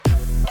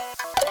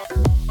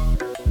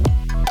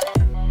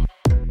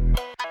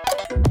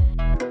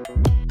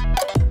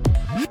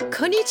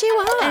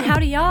Konnichiwa. And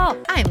howdy, y'all.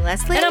 I'm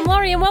Leslie. And I'm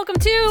Lori, and welcome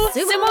to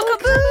Sumo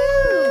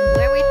Kaboom,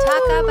 where we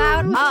talk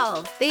about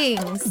all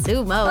things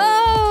sumo.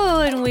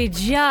 Oh, and we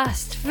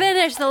just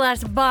finished the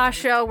last boss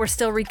show. We're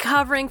still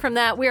recovering from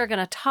that. We are going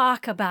to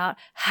talk about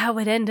how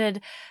it ended,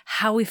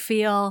 how we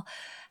feel,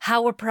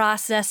 how we're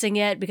processing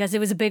it, because it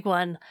was a big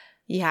one.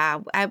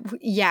 Yeah,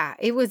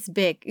 it was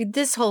big.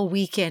 This whole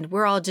weekend,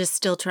 we're all just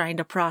still trying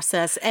to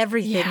process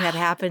everything that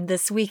happened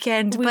this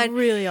weekend. We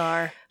really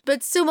are.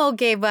 But sumo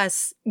gave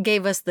us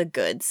the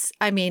goods.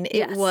 I mean,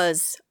 it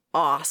was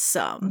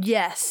awesome.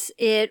 Yes,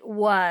 it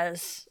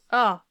was.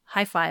 Oh,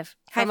 high five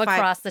from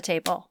across the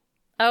table.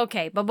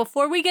 Okay, but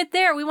before we get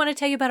there, we want to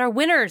tell you about our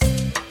winners.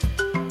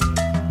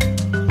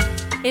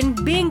 In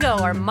bingo,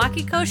 our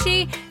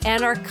Makikoshi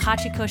and our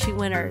Kachikoshi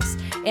winners.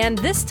 And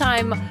this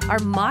time, our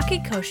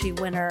Makikoshi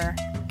winner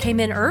came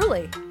in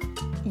early.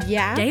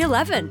 Yeah. Day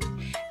 11.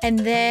 And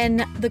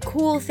then the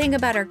cool thing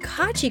about our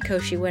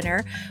Kachikoshi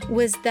winner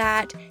was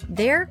that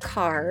their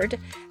card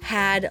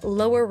had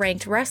lower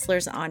ranked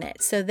wrestlers on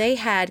it. So they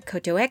had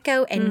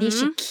Kotoeko and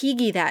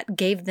Nishikigi that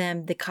gave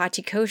them the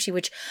Kachikoshi,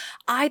 which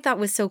I thought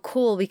was so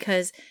cool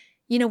because,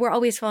 you know, we're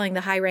always following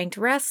the high-ranked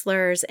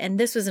wrestlers, and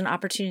this was an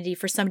opportunity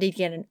for somebody to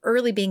get an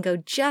early bingo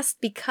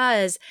just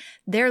because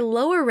their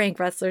lower-ranked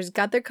wrestlers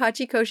got their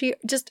Kachikoshi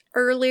just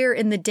earlier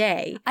in the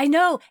day. I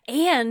know,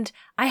 and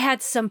I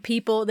had some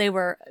people, they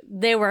were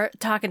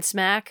talking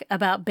smack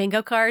about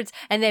bingo cards,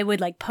 and they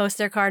would like post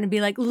their card and be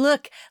like,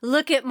 look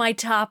at my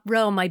top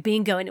row, my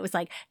bingo. And it was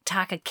like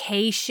Taka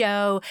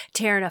Keisho,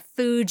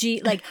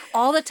 Terunofuji, like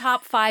all the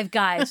top 5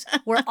 guys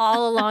were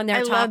all along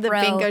their top row. I love the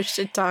bingo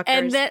shit talkers.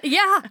 And then,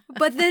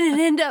 but then it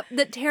ended up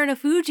that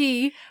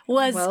Terunofuji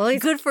was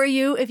good for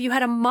you if you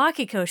had a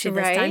Makikoshi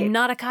this time,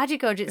 not a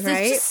Kachikoshi. So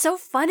it's just so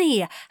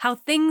funny how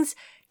things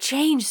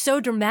change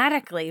so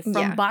dramatically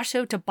from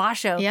basho to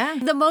basho. Yeah.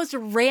 The most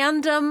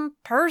random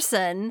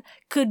person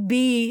could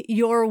be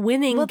your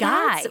winning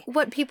guy. That's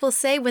what people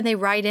say when they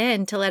write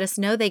in to let us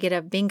know they get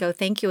a bingo.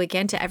 Thank you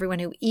again to everyone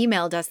who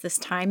emailed us this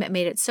time. It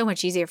made it so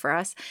much easier for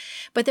us.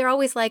 But they're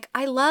always like,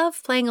 I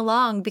love playing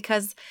along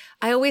because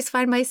I always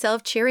find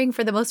myself cheering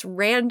for the most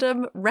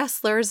random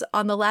wrestlers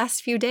on the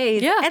last few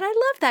days. Yeah. And I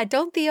love that.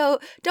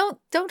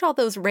 Don't all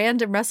those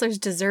random wrestlers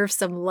deserve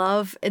some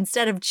love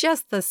instead of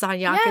just the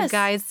Sanyaku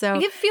guys? So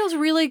it feels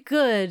really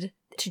good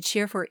to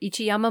cheer for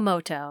Ichi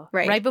Yamamoto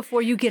right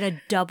before you get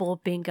a double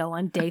bingo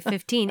on day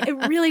 15.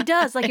 It really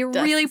does. Like you're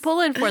really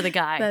pulling for the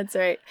guy. That's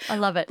right. I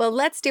love it. Well,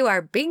 let's do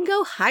our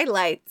bingo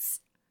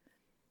highlights.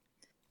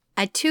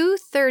 At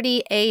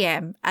 2:30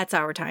 a.m., that's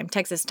our time,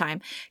 Texas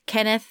time,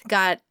 Kenneth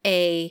got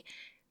a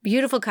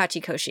beautiful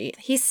Kachikoshi.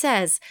 He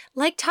says,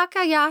 like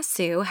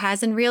Takayasu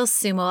has in real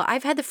sumo,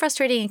 I've had the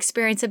frustrating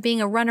experience of being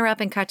a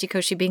runner-up in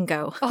Kachikoshi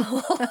bingo.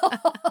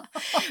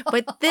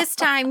 But this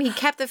time he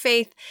kept the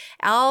faith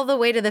all the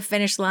way to the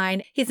finish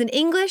line. He's an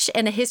English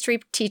and a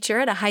history teacher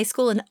at a high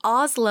school in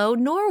Oslo,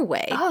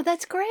 Norway. Oh,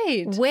 that's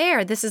great.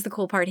 Where, this is the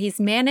cool part, he's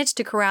managed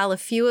to corral a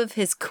few of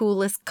his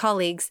coolest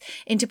colleagues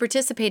into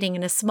participating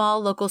in a small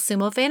local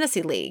sumo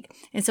fantasy league.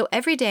 And so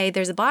every day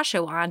there's a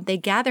basho on. They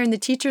gather in the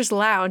teacher's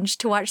lounge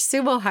to watch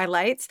sumo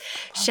highlights.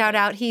 Shout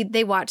out,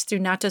 they watch through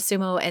Nato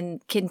Sumo and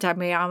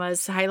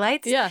Kintamayama's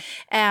highlights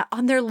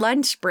on their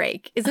lunch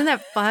break. Isn't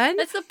that fun?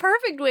 That's the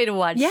perfect way to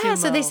watch sumo.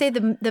 So they say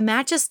the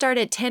matches start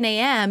at 10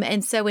 a.m.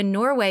 And so in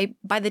Norway,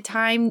 by the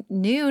time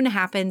noon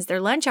happens,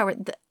 their lunch hour,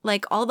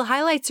 like all the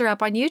highlights are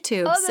up on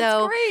YouTube. Oh,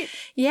 that's great.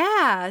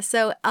 Yeah.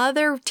 So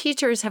other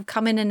teachers have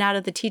come in and out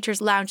of the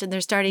teacher's lounge and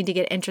they're starting to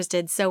get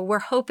interested. So we're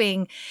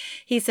hoping,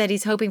 he said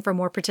he's hoping for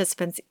more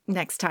participants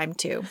next time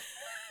too.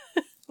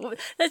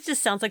 That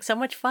just sounds like so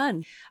much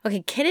fun.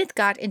 Okay, Kenneth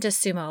got into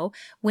sumo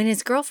when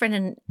his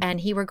girlfriend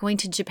and he were going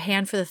to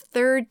Japan for the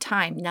 3rd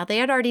time. Now, they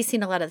had already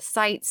seen a lot of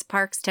sites,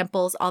 parks,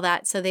 temples, all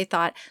that. So they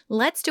thought,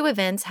 let's do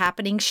events,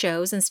 happening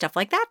shows, and stuff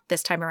like that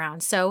this time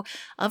around. So,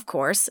 of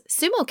course,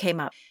 sumo came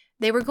up.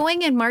 They were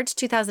going in March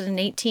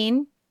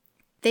 2018.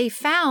 They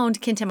found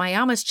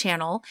Kintamayama's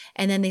channel,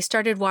 and then they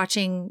started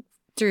watching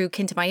through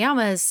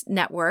Kintamayama's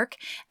network.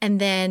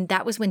 And then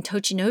that was when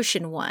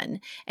Tochinoshin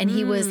won. And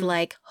he was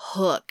like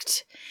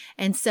hooked.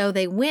 And so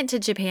they went to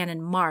Japan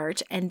in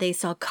March and they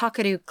saw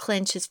Kakaru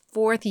clinch his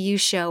 4th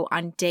Yusho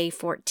on day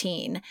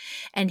 14.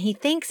 And he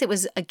thinks it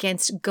was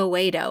against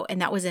Goeido,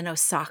 and that was in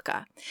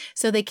Osaka.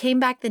 So they came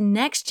back the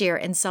next year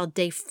and saw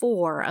day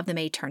 4 of the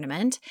May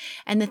tournament.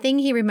 And the thing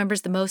he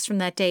remembers the most from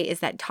that day is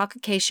that Taka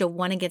Keisho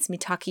won against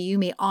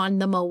Mitakayumi on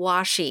the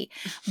Mawashi.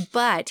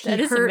 But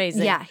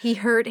he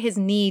hurt his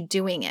knee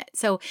doing it.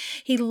 So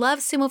he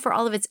loves sumo for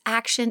all of its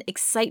action,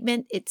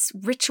 excitement, its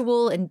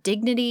ritual and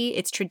dignity,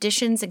 its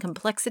traditions and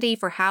complexity,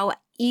 for how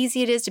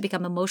easy it is to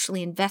become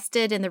emotionally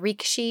invested in the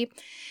rikishi.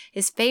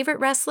 His favorite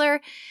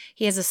wrestler,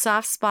 he has a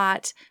soft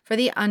spot for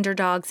the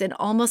underdogs and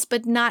almost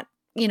but not,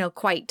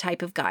 quite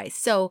type of guys.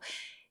 So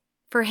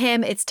for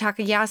him, it's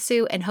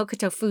Takayasu and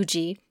Hokuto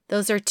Fuji.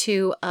 Those are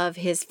 2 of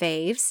his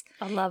faves.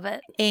 I love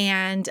it.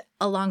 And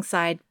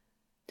alongside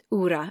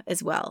Ura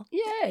as well.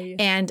 Yay.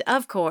 And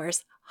of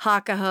course,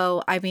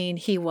 Hakuho, I mean,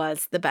 he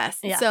was the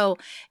best. Yeah. So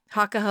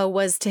Hakuho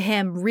was to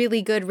him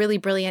really good, really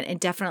brilliant, and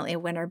definitely a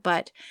winner.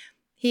 But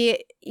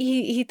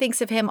he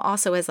thinks of him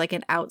also as like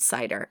an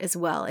outsider as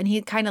well. And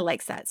he kind of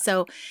likes that.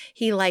 So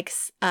he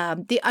likes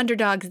the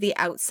underdogs, the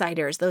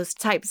outsiders, those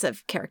types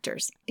of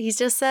characters. He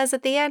just says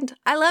at the end,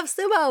 I love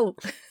sumo.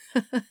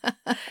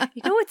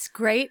 You know what's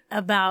great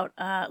about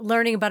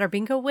learning about our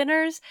bingo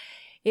winners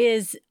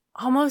is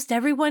almost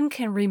everyone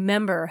can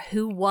remember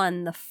who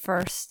won the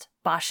first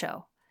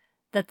basho.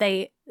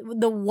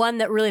 The one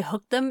that really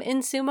hooked them in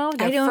sumo,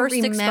 their I don't first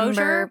remember,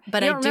 exposure.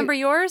 but you I don't remember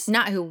yours?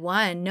 Not who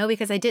won. No,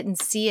 because I didn't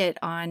see it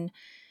on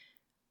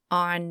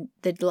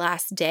the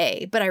last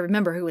day, but I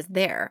remember who was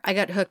there. I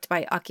got hooked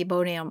by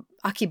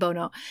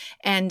Akibono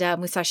and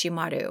Musashi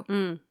Maru.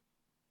 Mm.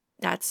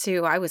 That's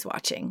who I was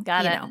watching.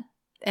 Got it.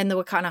 And the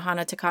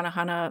Wakanohana to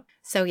Kanohana.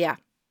 So yeah.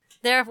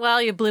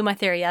 Well, you blew my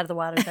theory out of the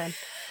water then.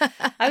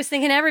 I was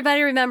thinking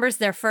everybody remembers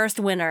their first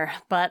winner,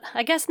 but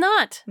I guess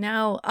not.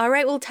 No. All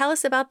right. Well, tell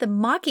us about the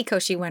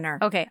Makikoshi winner.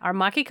 Okay, our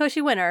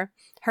Makikoshi winner,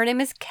 her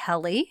name is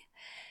Kelly.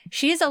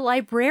 She is a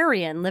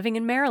librarian living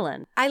in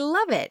Maryland. I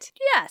love it.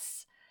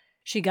 Yes.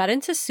 She got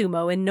into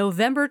sumo in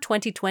November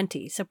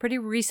 2020, so pretty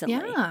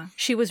recently. Yeah.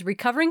 She was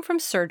recovering from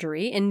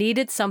surgery and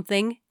needed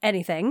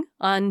anything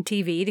on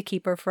TV to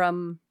keep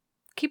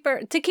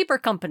her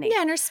company.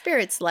 Yeah, and her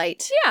spirit's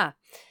light. Yeah.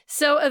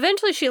 So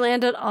eventually she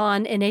landed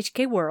on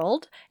NHK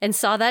World and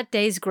saw that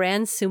day's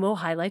Grand Sumo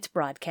Highlights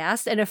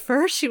broadcast. And at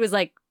first she was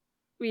like,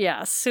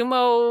 yeah,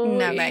 sumo,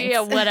 No, thanks.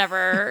 yeah,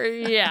 whatever,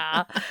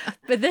 yeah.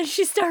 But then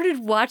she started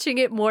watching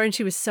it more and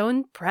she was so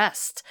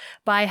impressed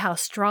by how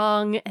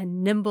strong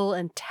and nimble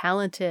and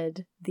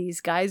talented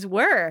these guys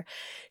were.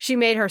 She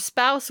made her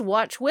spouse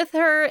watch with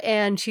her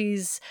and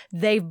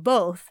they've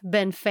both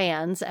been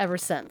fans ever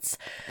since.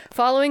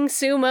 Following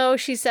sumo,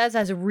 she says,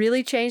 has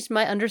really changed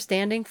my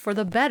understanding for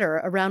the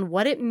better around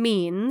what it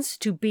means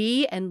to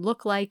be and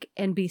look like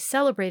and be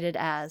celebrated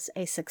as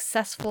a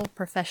successful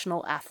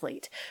professional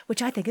athlete,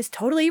 which I think is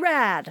totally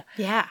rad.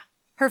 Yeah.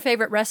 Her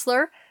favorite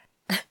wrestler?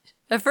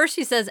 At first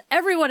she says,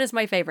 everyone is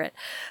my favorite,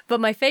 but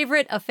my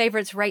favorite of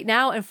favorites right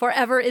now and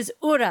forever is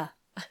Ura.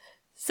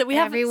 So we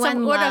have Everyone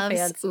some Ura loves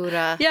fans.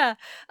 Ura.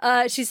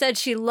 Yeah. She said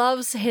she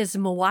loves his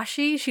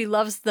mawashi. She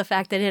loves the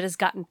fact that it has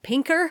gotten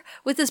pinker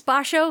with this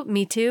basho.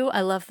 Me too.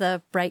 I love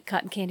the bright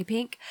cotton candy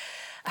pink.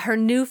 Her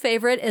new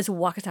favorite is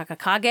Wakataka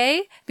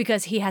Kage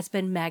because he has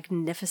been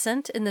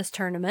magnificent in this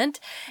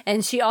tournament.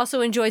 And she also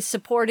enjoys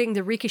supporting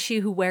the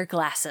Rikishi who wear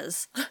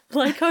glasses,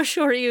 like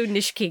Hoshoryu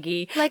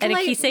Nishikigi Like and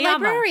Akiseyama.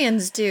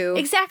 librarians do.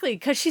 Exactly,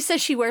 because she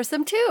says she wears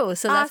them too.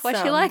 So that's why she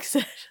Awesome. likes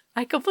it.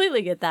 I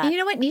completely get that. And you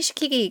know what?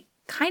 Nishikigi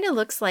kind of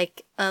looks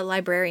like a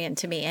librarian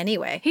to me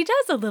anyway. He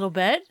does a little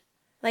bit.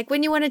 Like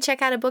when you want to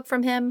check out a book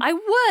from him. I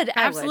would,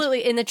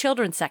 absolutely, in the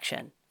children's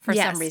section for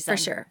Yes, some reason. for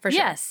sure.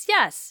 Yes,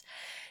 yes.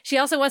 She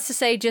also wants to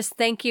say just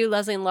thank you,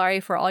 Leslie and Laurie,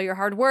 for all your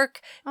hard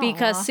work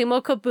because Aw.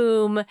 Sumo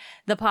Kaboom,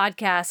 the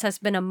podcast, has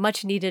been a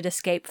much needed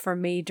escape for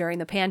me during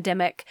the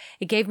pandemic.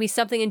 It gave me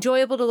something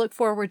enjoyable to look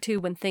forward to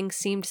when things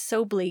seemed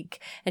so bleak,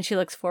 and she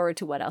looks forward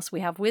to what else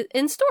we have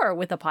in store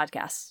with the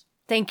podcast.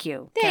 Thank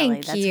you,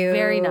 Kelly. Thank you. That's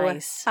very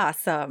nice.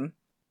 Awesome.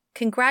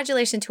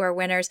 Congratulations to our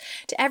winners,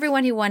 to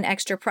everyone who won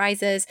extra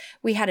prizes.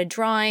 We had a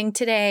drawing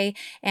today,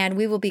 and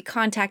we will be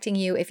contacting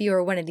you if you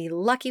are one of the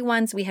lucky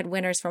ones. We had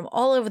winners from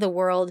all over the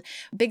world.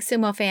 Big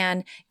Sumo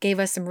fan gave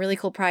us some really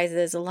cool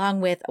prizes,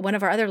 along with one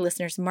of our other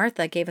listeners,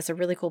 Martha, gave us a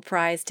really cool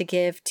prize to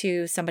give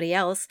to somebody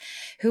else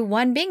who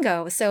won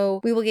bingo.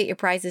 So we will get your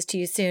prizes to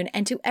you soon.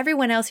 And to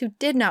everyone else who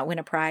did not win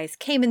a prize,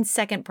 came in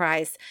second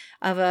place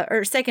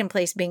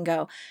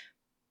bingo.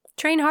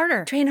 Train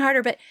harder. Train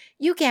harder, but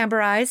you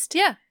gamberized.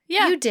 Yeah.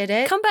 Yeah. You did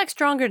it. Come back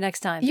stronger next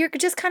time. You're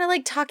just kind of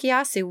like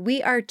Takayasu.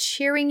 We are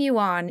cheering you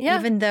on,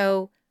 even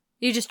though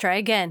you just try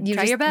again. you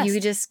Try just, your best. You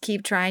just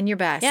keep trying your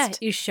best. Yeah.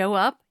 You show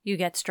up, you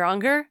get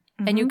stronger,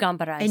 and you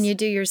gambarai. And you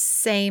do your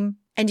same,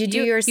 and you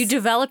do your... You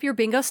develop your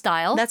bingo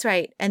style. That's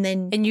right. And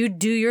then... And you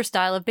do your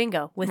style of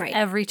bingo with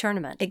every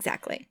tournament.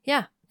 Exactly.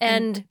 Yeah.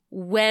 And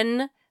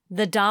when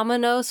the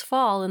dominoes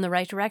fall in the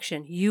right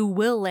direction, you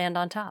will land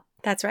on top.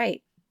 That's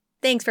right.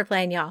 Thanks for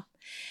playing, y'all.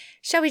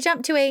 Shall we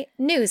jump to a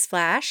news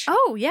flash?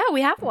 Oh, yeah,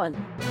 we have one.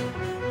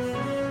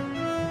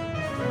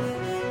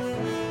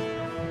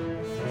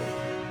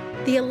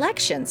 The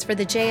elections for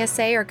the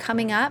JSA are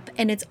coming up,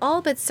 and it's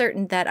all but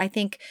certain that I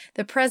think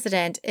the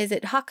president, is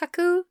it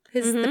Hakaku?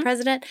 The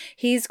president?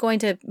 He's going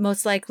to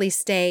most likely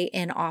stay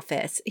in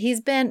office. He's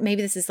been,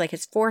 maybe this is like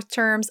his fourth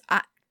term.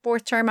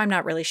 I'm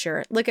not really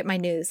sure. Look at my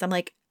news. I'm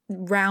like,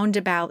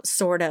 roundabout,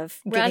 sort of.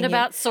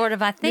 Sort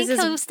of. I think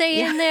he'll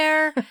stay in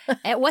there.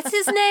 And what's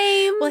his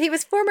name? Well, he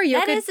was former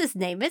Yokozuna. That is his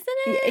name, isn't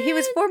it? He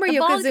was former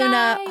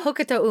Yokozuna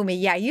Hokuto Umi.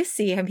 Yeah, you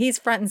see him. He's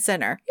front and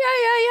center.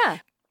 Yeah.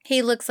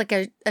 He looks like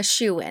a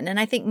shoo-in. And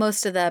I think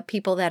most of the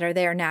people that are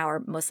there now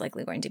are most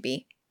likely going to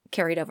be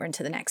carried over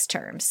into the next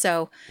term.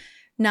 So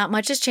Not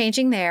much is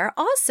changing there.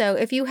 Also,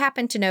 if you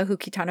happen to know who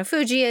Kitano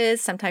Fuji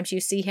is, sometimes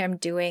you see him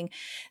doing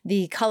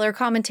the color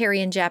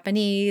commentary in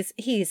Japanese.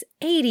 He's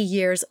 80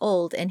 years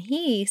old, and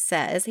he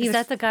says... Is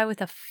that the guy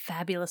with a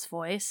fabulous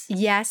voice?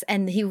 Yes,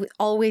 and he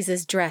always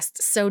is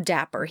dressed so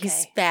dapper. Okay.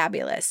 He's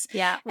fabulous.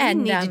 Yeah, we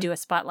need to do a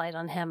spotlight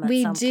on him at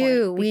some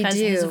point. Because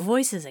his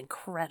voice is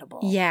incredible.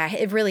 Yeah,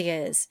 it really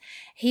is.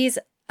 He's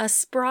a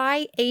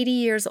spry 80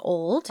 years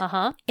old,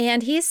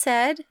 and he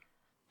said...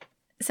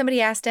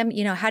 Somebody asked him,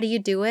 how do you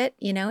do it?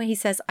 He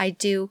says, I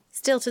do,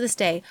 still to this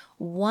day,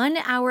 1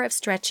 hour of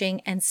stretching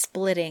and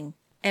splitting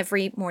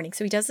every morning.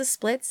 So he does the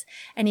splits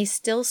and he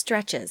still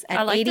stretches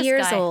at 80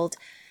 years old.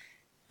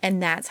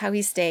 And that's how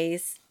he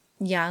stays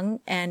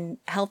young and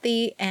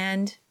healthy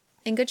and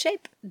in good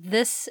shape.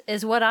 This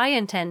is what I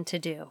intend to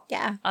do.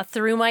 Yeah.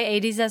 Through my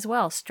 80s as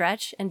well.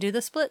 Stretch and do the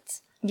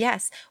splits.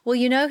 Yes. Well,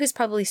 who's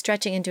probably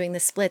stretching and doing the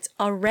splits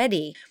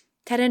already?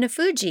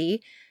 Terunofuji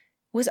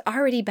was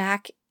already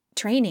back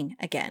training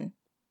again.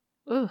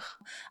 Ugh.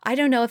 I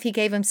don't know if he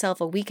gave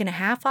himself a week and a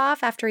half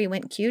off after he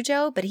went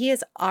Kyujo, but he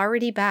is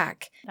already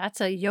back.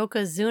 That's a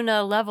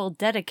Yokozuna level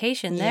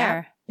dedication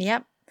there.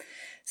 Yep.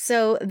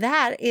 So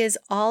that is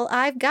all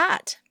I've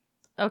got.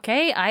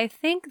 Okay, I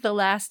think the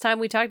last time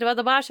we talked about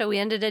the Basho, we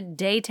ended at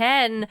day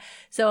 10.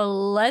 So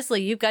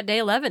Leslie, you've got day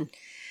 11.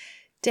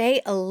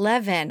 Day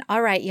 11.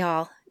 All right,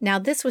 y'all. Now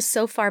this was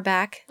so far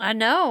back. I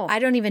know. I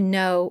don't even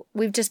know.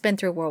 We've just been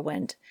through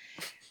whirlwind.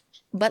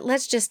 But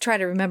let's just try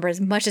to remember as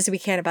much as we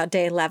can about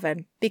day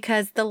 11,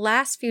 because the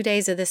last few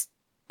days of this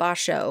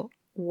Basho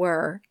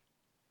were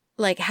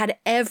had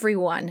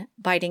everyone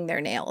biting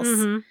their nails.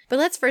 Mm-hmm. But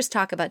let's first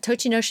talk about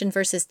Tochinoshin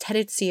versus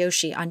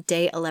Terutsuyoshi on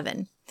day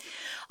 11.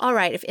 All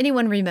right, if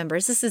anyone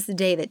remembers, this is the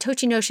day that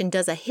Tochinoshin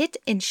does a hit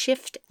and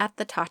shift at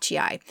the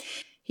Tachiai.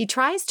 He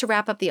tries to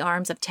wrap up the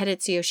arms of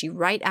Terutsuyoshi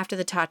right after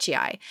the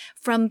Tachiai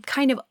from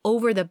kind of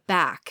over the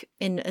back,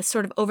 in a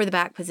sort of over the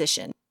back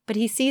position. But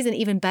he sees an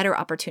even better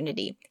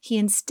opportunity. He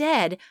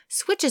instead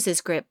switches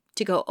his grip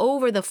to go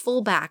over the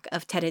full back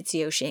of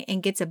Terutsuyoshi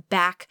and gets a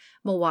back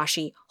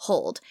mawashi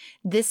hold.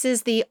 This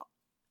is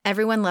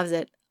everyone loves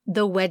it,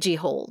 the wedgie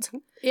hold.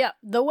 Yeah,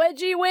 the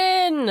wedgie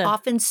win!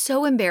 Often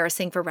so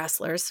embarrassing for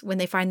wrestlers when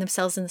they find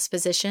themselves in this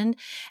position.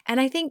 And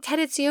I think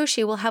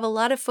Terutsuyoshi will have a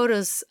lot of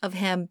photos of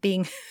him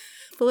being...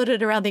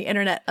 floated around the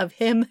internet of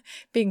him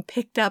being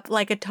picked up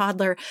like a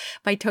toddler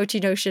by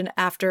Tochinoshin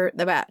after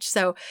the match.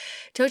 So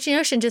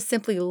Tochinoshin just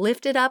simply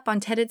lifted up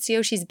on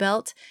Terutsuyoshi's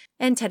belt,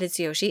 and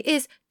Terutsuyoshi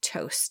is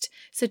toast.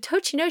 So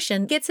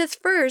Tochinoshin gets his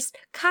first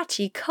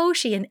Kachi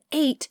Koshi in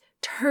 8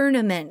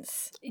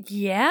 tournaments.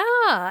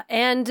 Yeah,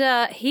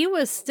 and he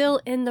was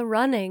still in the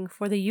running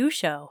for the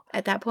Yusho.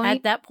 At that point?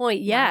 At that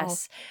point,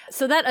 yes. Wow.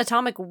 So that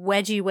atomic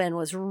wedgie win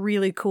was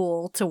really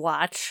cool to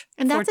watch.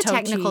 And that's a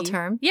technical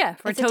term. Yeah,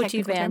 for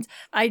Tochi fans.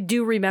 I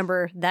do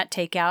remember that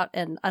takeout,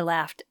 and I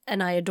laughed,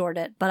 and I adored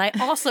it. But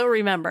I also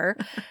remember,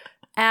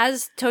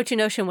 as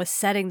Tochinoshin was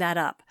setting that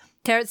up,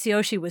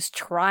 Terutsuyoshi was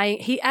trying,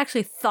 he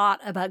actually thought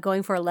about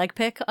going for a leg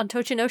pick on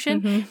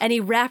Tochinoshin, and he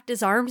wrapped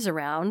his arms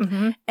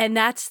around. And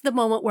that's the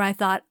moment where I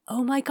thought,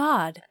 oh my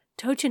God,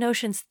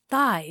 Tochinoshin's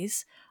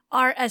thighs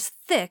are as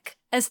thick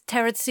as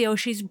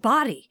Terutsuyoshi's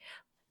body.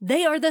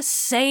 They are the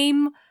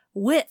same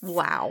width.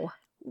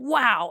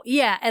 Wow.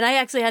 Yeah. And I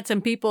actually had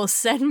some people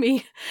send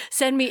me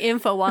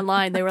info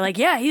online. They were like,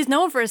 yeah, he's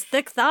known for his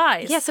thick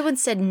thighs. Yeah, someone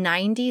said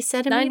 90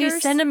 centimeters. 90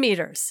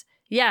 centimeters.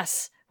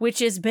 Yes,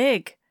 which is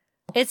big.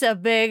 It's a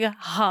big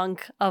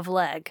hunk of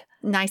leg.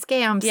 Nice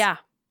gams. Yeah.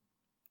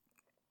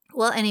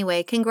 Well,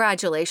 anyway,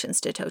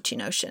 congratulations to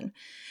Tochinoshin.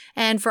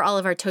 And for all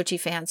of our Tochi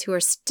fans who are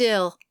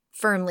still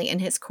firmly in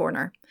his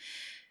corner.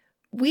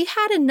 We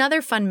had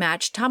another fun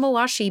match.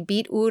 Tamawashi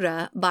beat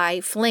Ura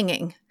by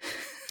flinging.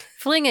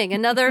 Flinging,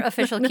 another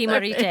official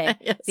Kimarite.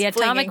 Yes, the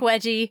atomic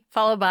wedgie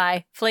followed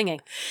by flinging.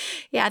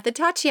 Yeah, at the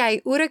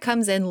Tachiai, Ura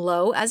comes in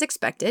low as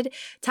expected.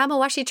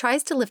 Tamawashi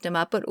tries to lift him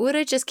up, but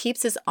Ura just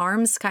keeps his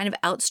arms kind of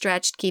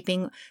outstretched,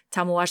 keeping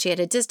Tamawashi at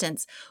a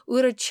distance.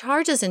 Ura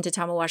charges into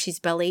Tamawashi's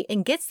belly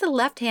and gets the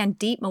left hand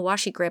deep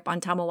mawashi grip on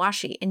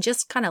Tamawashi and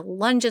just kind of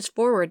lunges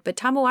forward, but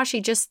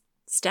Tamawashi just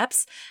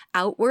steps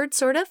outward,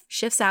 sort of,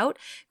 shifts out,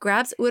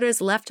 grabs Ura's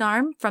left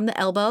arm from the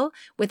elbow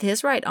with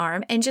his right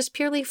arm, and just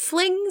purely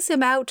flings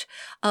him out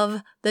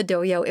of the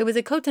doyo. It was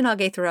a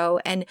kotenage throw,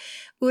 and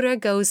Ura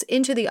goes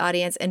into the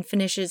audience and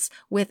finishes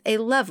with a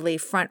lovely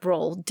front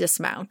roll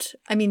dismount.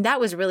 I mean, that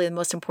was really the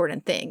most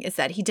important thing, is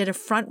that he did a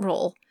front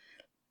roll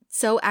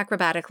so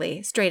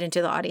acrobatically straight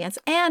into the audience.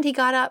 And he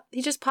got up,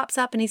 he just pops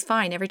up and he's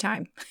fine every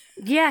time.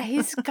 Yeah,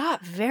 he's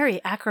got very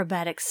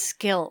acrobatic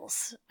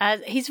skills.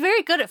 He's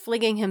very good at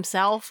flinging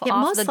himself off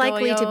most the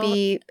likely doyo. To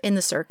be in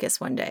the circus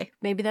one day.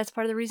 Maybe that's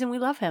part of the reason we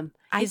love him.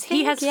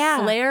 He has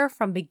flair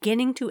from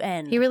beginning to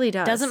end. He really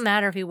does. Doesn't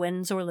matter if he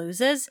wins or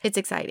loses. It's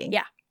exciting.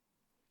 Yeah.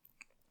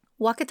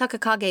 Waka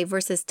Takakage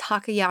versus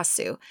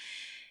Takayasu.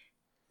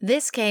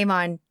 This came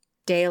on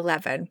day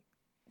 11,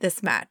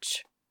 this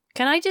match.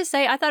 Can I just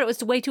say, I thought it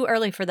was way too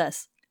early for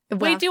this.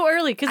 way too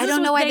early because I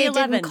don't know why they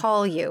 11. didn't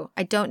call you.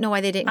 I don't know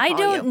why they didn't call you. I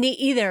don't need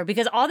either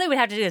because all they would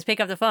have to do is pick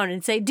up the phone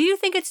and say, do you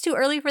think it's too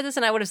early for this?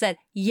 And I would have said,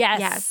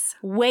 yes.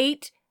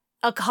 Wait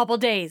a couple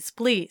days,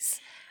 please.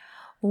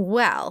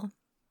 Well,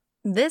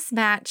 this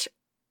match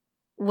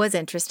was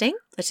interesting.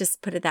 Let's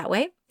just put it that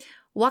way.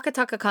 Waka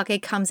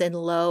Takakage comes in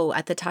low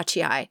at the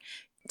tachiai.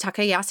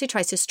 Takayasu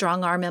tries to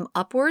strong-arm him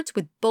upwards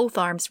with both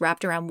arms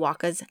wrapped around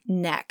Waka's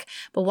neck.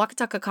 But Waka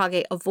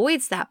Takakage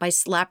avoids that by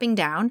slapping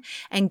down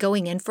and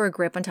going in for a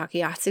grip on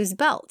Takayasu's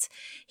belt.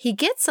 He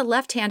gets a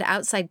left-hand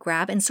outside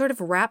grab and sort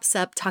of wraps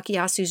up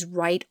Takayasu's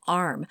right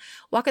arm.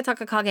 Waka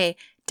Takakage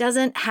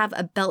doesn't have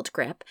a belt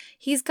grip.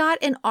 He's got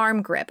an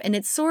arm grip, and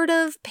it's sort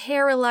of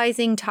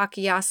paralyzing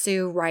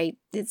Takayasu right.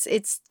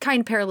 It's kind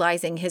of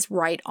paralyzing his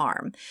right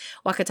arm.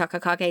 Waka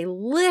Takakage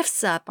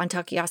lifts up on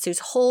Takayasu's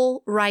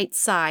whole right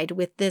side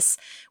with this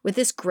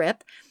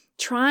grip,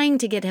 trying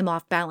to get him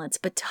off balance.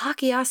 But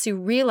Takayasu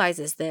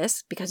realizes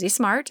this because he's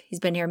smart. He's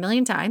been here a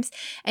million times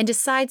and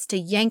decides to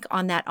yank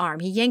on that arm.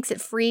 He yanks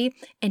it free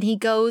and he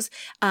goes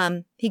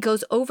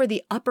over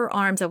the upper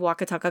arms of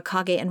Waka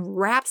Takakage and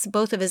wraps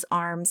both of his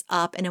arms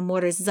up in a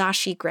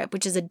morizashi grip,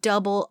 which is a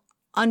double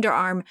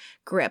underarm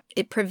grip.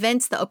 It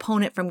prevents the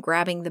opponent from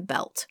grabbing the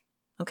belt.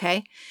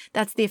 Okay,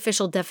 that's the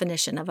official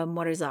definition of a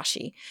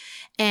morizashi.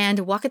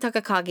 And Waka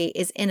Takakage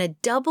is in a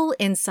double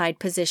inside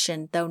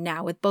position, though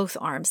now with both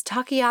arms.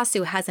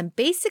 Takayasu has him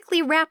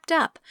basically wrapped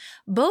up.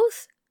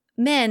 Both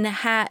men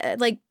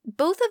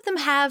both of them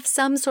have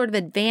some sort of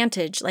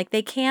advantage. Like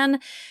they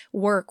can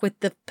work with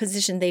the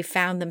position they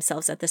found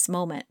themselves at this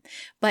moment.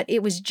 But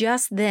it was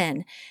just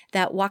then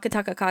that Waka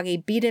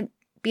Takakage beat him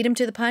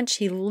to the punch.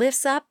 He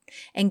lifts up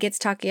and gets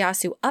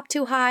Takayasu up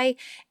too high,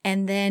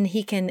 and then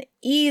he can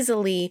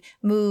easily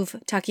move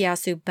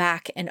Takayasu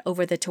back and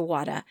over the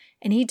Tawada.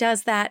 And he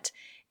does that,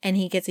 and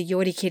he gets a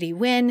Yorikiri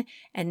win,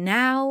 and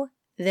now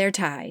they're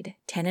tied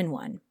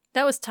 10-1.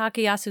 That was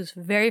Takayasu's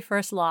very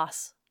first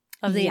loss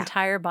of the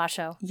entire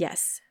basho.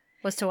 Yes.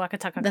 Was to Waka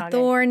Takakage. The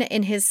thorn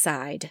in his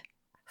side.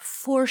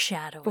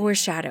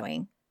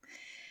 Foreshadowing.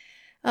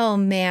 Oh,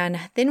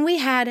 man. Then we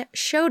had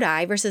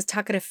Shodai versus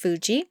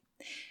Takarafuji.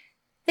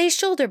 They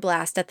shoulder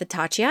blast at the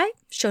tachiai.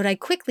 Shodai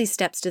quickly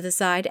steps to the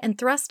side and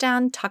thrusts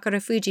down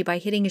Takarafuji by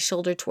hitting his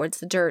shoulder towards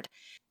the dirt.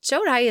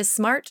 Shodai is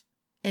smart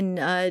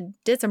and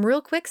did some real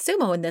quick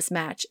sumo in this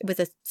match with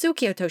a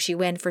Tsukiotoshi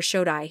win for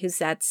Shodai,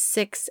 who's at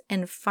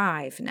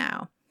 6-5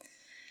 now.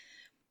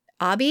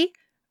 Abi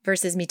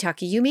versus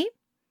Mitakayumi.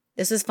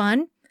 This was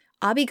fun.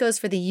 Abi goes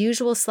for the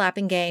usual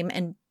slapping game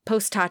and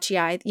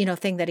post-tachiai,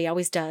 thing that he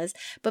always does.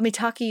 But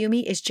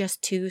Mitakayumi is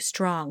just too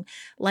strong.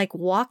 Like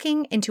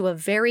walking into a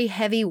very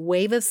heavy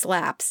wave of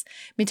slaps,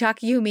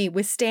 Mitakayumi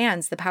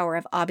withstands the power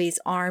of Abi's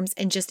arms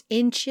and just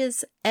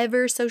inches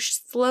ever so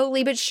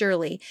slowly but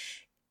surely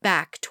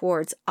back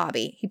towards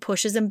Abi. He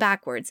pushes him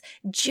backwards.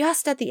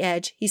 Just at the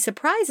edge, he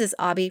surprises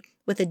Abi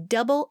with a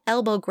double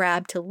elbow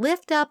grab to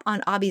lift up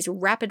on Abi's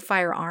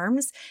rapid-fire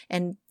arms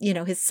and,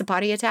 his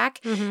Sapati attack,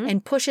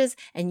 and pushes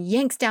and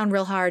yanks down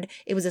real hard.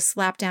 It was a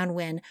slap-down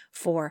win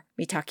for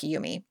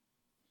Mitakayumi.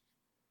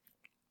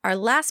 Our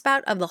last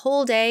bout of the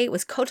whole day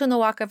was Koto no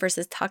Waka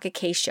versus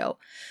Takakeisho.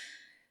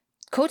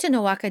 Koto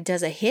no Waka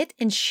does a hit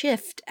and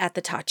shift at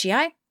the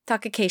tachiai.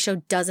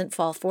 Takakeisho doesn't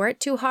fall for it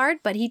too hard,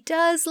 but he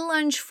does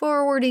lunge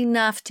forward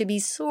enough to be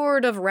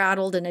sort of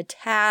rattled and a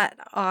tad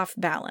off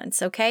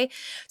balance, okay?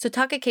 So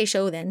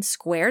Takakeisho then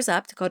squares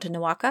up to Koto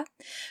no Waka.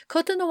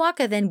 Koto no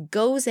Waka then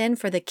goes in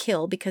for the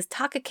kill because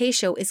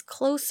Takakeisho is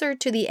closer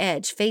to the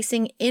edge,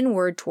 facing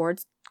inward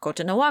towards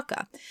Koto no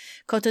Waka.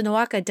 Koto no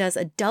Waka does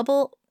a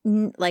double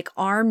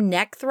arm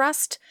neck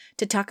thrust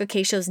to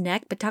Takakeisho's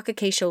neck, but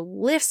Takakeisho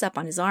lifts up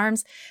on his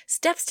arms,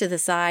 steps to the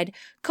side,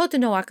 Koto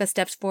no Waka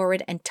steps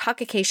forward, and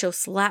Takakeisho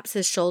slaps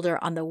his shoulder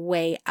on the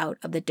way out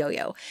of the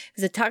doyo. It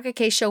was a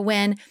Takakeisho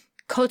win.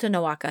 Koto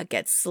no Waka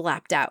gets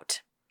slapped out.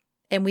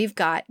 And we've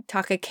got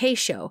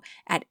Takakeisho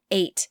at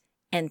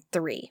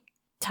 8-3.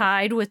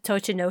 Tied with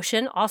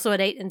Tochinoshin, also at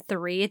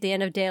 8-3 at the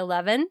end of day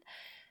 11.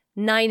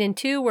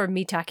 9-2 were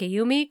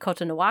Mitakayumi,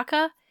 Koto no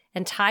Waka,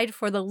 and tied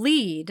for the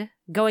lead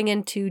going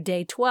into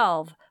day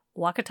 12,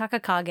 Waka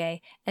Takakage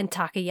and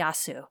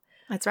Takayasu.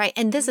 That's right.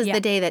 And this is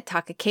the day that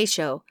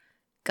Takakeisho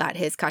got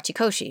his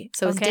Kachikoshi.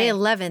 So it's day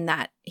 11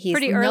 that he's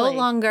no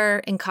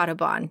longer in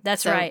Kadoban.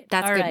 That's so right.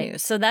 That's all good right.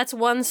 news. So that's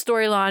one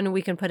storyline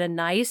we can put a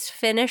nice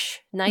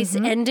finish, nice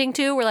ending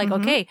to. We're like,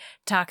 okay,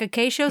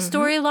 Takakeisho's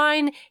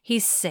storyline,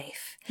 he's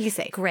safe. He's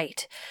safe.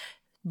 Great.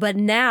 But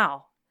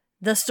now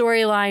the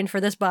storyline for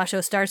this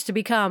basho starts to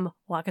become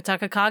Waka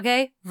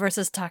Takakage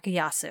versus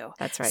Takayasu.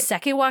 That's right.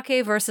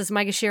 Sekiwake versus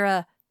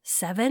Maegashira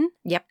 7?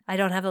 Yep. I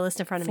don't have the list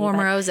in front of me.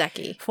 Former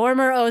Ozeki.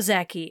 Former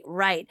Ozeki,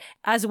 right.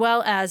 As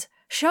well as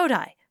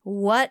Shodai.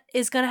 What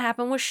is going to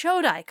happen with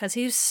Shodai? Because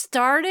he's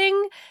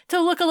starting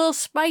to look a little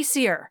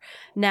spicier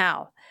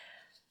now.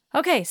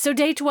 Okay, so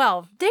day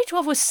 12. Day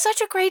 12 was such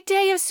a great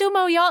day of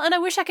sumo, y'all, and I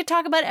wish I could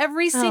talk about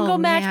every single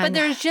match, but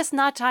there's just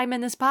not time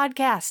in this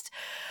podcast.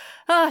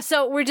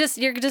 So you're just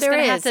There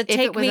going to have is, to if take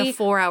it was me. a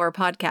 4-hour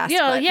podcast.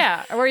 Yeah, but-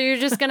 yeah. Or you're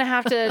just going to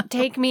have to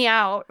take me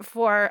out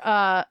for,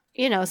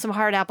 some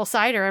hard apple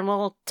cider and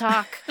we'll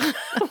talk,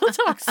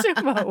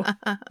 sumo.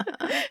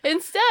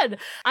 Instead,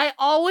 I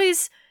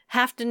always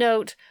have to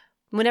note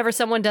whenever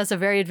someone does a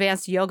very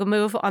advanced yoga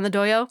move on the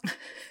doyo.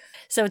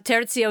 So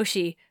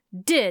Terutsuyoshi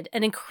did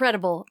an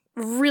incredible,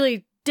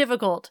 really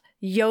difficult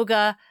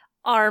yoga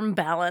arm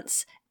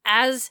balance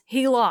as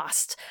he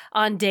lost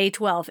on day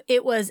 12.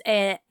 It was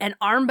an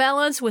arm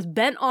balance with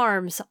bent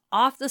arms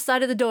off the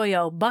side of the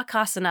doyo,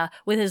 Bakasana,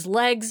 with his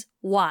legs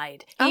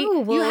wide.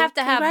 You have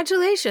to have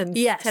congratulations,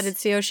 Yes.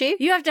 Terutsuyoshi.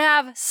 you have to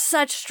have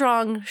such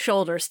strong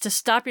shoulders to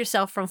stop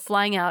yourself from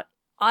flying out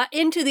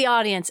into the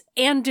audience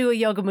and do a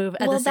yoga move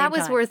at the same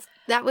time.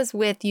 That was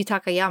with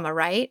Yutakayama,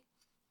 right?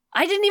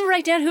 I didn't even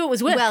write down who it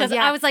was with Well, because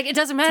yeah. I was like, it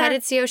doesn't matter.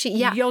 Terutsuyoshi,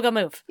 yeah. Yoga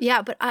move.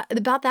 Yeah, but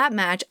about that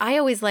match, I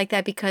always like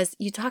that because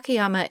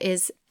Yutakayama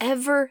is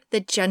ever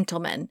the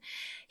gentleman.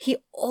 He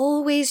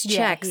always Yeah,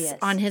 checks he is.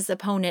 on his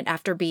opponent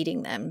after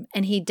beating them,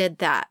 and he did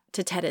that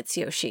to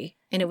Terutsuyoshi.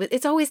 And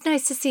it's always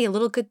nice to see a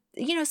little good,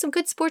 some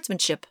good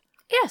sportsmanship.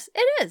 Yes,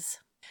 it is.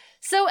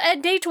 So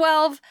at day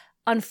 12,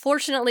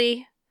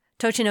 unfortunately,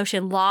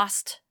 Tochinoshin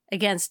lost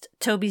against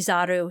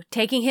Tobizaru,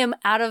 taking him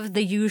out of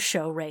the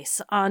Yusho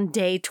race on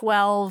day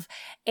 12.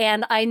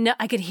 And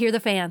I could hear the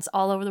fans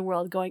all over the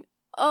world going,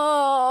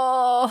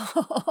 oh,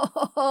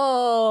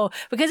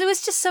 because it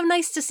was just so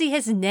nice to see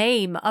his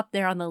name up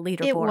there on the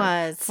leaderboard It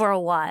was. for a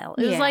while.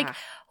 It was Yeah. like,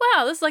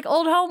 wow, this is like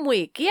old home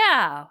week.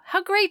 Yeah,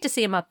 how great to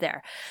see him up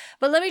there.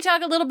 But let me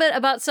talk a little bit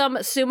about some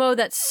sumo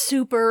that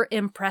super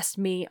impressed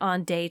me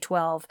on day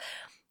 12.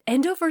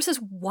 Endo versus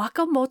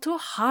Wakamoto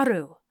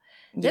Haru.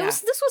 Yeah.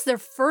 This was their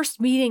first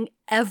meeting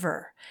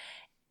ever.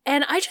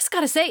 And I just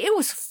gotta say, it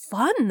was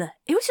fun.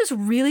 It was just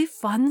really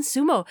fun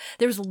sumo.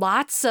 There's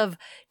lots of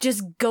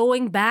just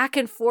going back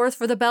and forth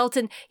for the belt.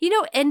 And,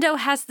 Endo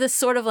has this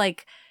sort of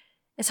like,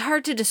 it's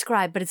hard to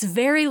describe, but it's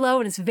very low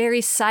and it's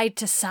very side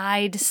to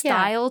side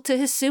style to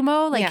his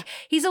sumo. Like, Yeah.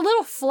 he's a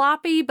little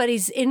floppy, but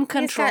he's in He's got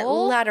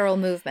control. lateral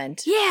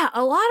movement. Yeah,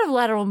 a lot of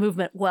lateral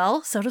movement.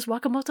 Well, so does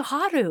Wakamoto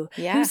Haru,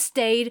 Yeah. who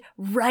stayed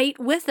right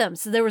with him.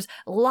 So there was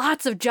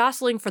lots of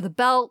jostling for the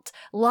belt,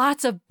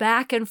 lots of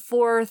back and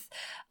forth.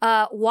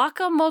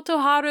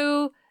 Wakamoto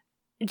Haru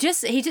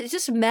he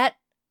just met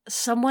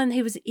someone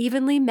he was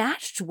evenly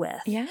matched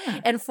with. Yeah.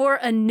 And for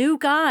a new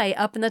guy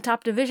up in the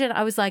top division,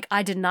 I was like,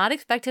 I did not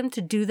expect him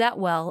to do that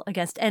well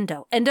against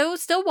Endo. Endo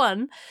still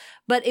won,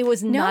 but it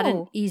was not an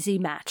No. easy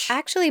match.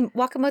 Actually,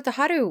 Wakamoto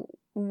Haru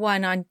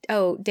won on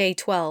day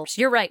 12.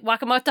 You're right.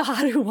 Wakamoto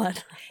Haru won.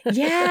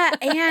 Yeah,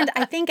 and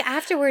I think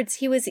afterwards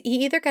he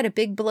either got a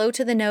big blow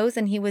to the nose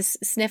and he was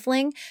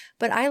sniffling,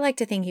 but I like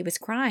to think he was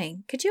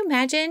crying. Could you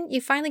imagine?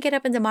 You finally get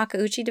up in the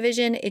Makauchi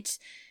division,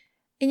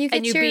 and you get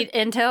And you your beat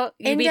Endo.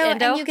 You beat Endo,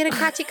 Endo. and you get a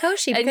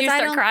Kachikoshi And because you I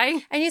start don't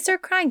crying? and you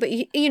start crying, but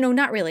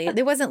not really.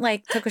 It wasn't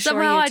like Tokushoryu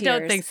Somehow I tears,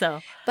 don't think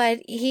so. But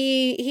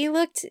he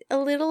looked a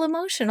little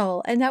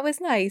emotional, and that was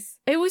nice.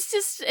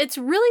 It's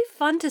really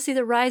fun to see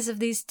the rise of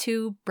these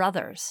two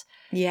brothers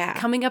Yeah,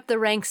 coming up the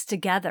ranks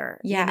together.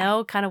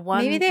 Yeah. Kind of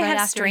one maybe they right have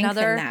after strength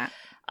another. in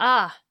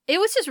that. It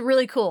was just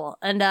really cool.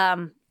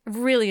 And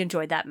really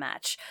enjoyed that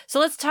match. So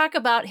let's talk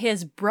about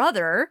his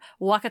brother,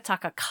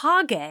 Wakataka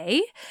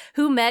Kage,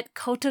 who met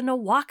Kota no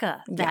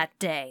Waka that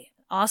day.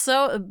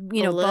 Also, a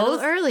little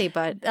both early,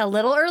 but a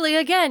little early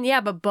again, yeah,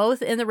 but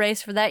both in the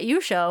race for that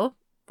Yusho.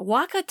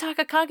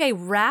 Wakataka Kage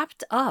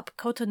wrapped up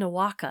Kota no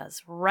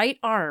Waka's right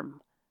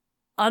arm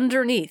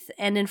underneath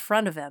and in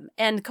front of him.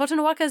 And Kota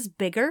no Waka is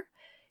bigger.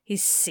 He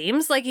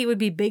seems like he would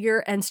be bigger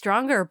and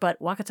stronger, but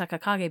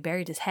Wakataka Kage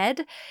buried his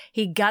head.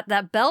 He got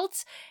that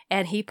belt,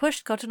 and he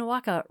pushed Kota no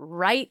Waka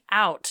right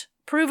out,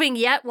 proving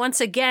yet once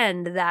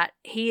again that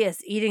he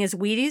is eating his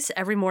Wheaties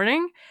every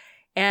morning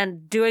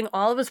and doing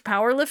all of his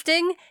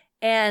powerlifting,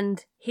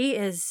 and he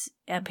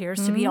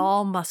appears to be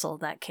all muscle,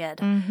 that kid.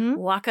 Mhm.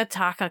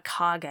 Wakataka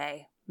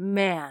Kage.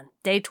 Man,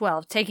 day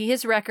 12, taking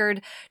his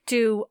record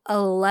to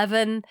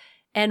 11-1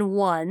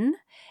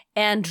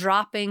 and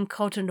dropping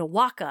Kota no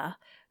Waka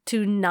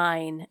to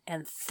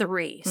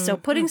 9-3. So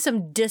putting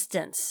some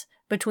distance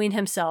between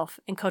himself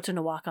and Kota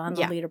no Waka on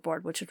the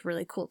leaderboard, which was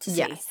really cool to see.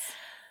 Yes.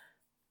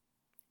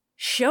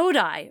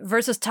 Shodai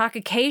versus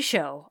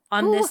Takakeisho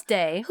on this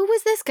day. Who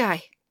was this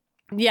guy?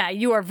 Yeah,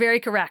 you are very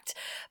correct.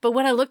 But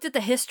when I looked at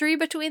the history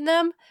between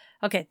them,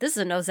 okay, this is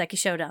a Nozaki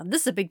showdown.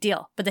 This is a big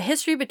deal. But the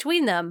history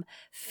between them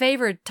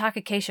favored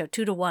Takakeisho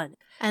 2-1.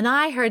 And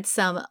I heard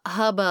some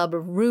hubbub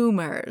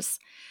rumors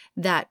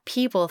that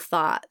people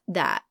thought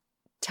that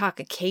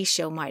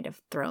Takakeisho might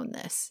have thrown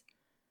this.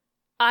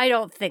 I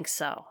don't think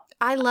so.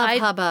 I love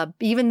hubbub,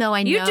 even though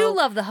I know You do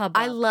love the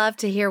hubbub. I love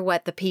to hear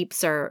what the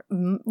peeps are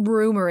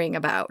rumoring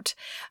about.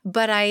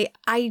 But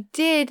I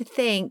did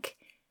think,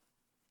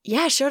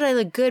 yeah, Shodai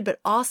looked good, but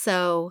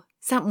also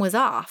something was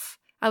off.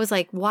 I was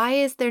like, why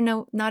is there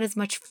not as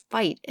much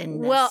fight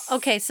in this? Well,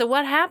 okay, so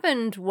what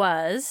happened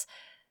was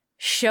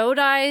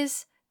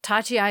Shodai's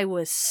Tachiai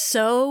was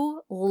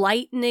so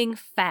lightning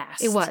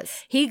fast. It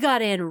was. He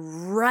got in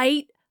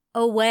right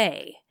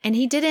away. And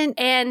he didn't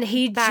And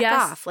he back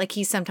just off like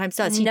he sometimes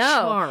does. He no,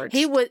 charged.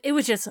 it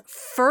was just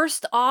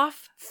first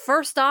off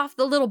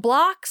the little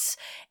blocks,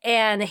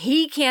 and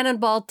he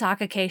cannonballed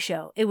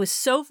Takakeisho. It was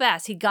so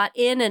fast. He got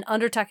in and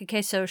under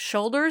Takakeisho's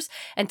shoulders,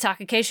 and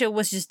Takakeisho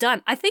was just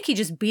done. I think he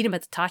just beat him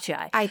at the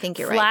Tachiai. I think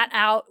you're right. Flat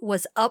out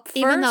was up first.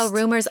 Even though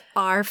rumors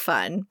are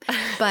fun.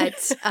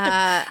 But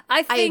I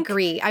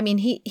agree. I mean,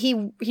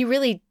 he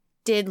really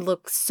did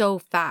look so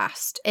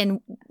fast.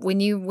 And when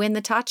you win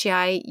the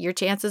Tachiai, your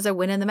chances of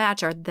winning the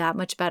match are that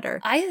much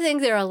better. I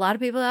think there are a lot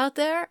of people out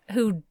there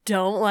who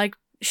don't like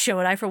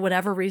Shodai for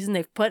whatever reason.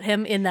 They've put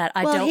him in that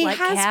I don't like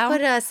camp. He has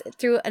put us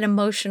through an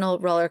emotional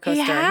roller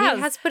coaster. He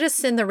has put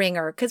us in the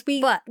ringer because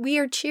we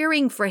are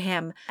cheering for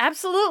him.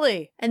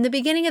 Absolutely. In the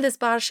beginning of this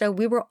battle show,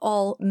 we were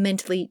all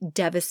mentally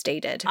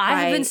devastated.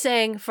 I've been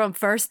saying from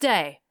first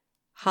day,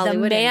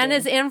 Hollywood the man ending.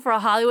 is in for a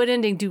Hollywood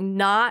ending. Do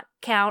not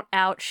count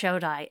out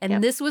Shodai.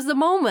 And this was the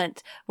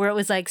moment where it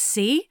was like,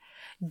 see,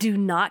 do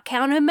not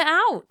count him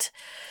out.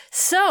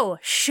 So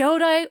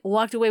Shodai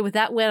walked away with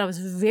that win. I was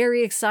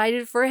very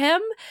excited for him.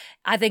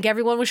 I think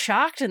everyone was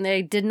shocked and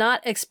they did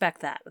not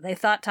expect that. They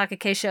thought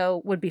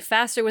Takakeisho would be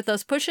faster with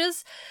those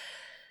pushes,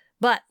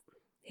 but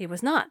he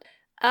was not.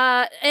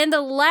 And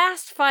the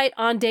last fight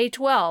on day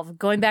 12,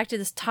 going back to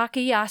this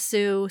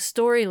Takayasu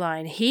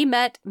storyline, he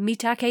met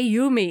Mitake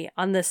Yumi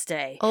on this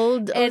day.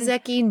 Old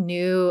Ozeki,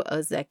 new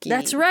Ozeki.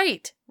 That's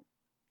right.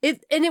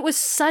 It was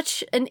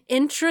such an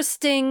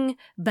interesting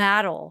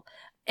battle.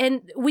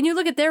 And when you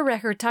look at their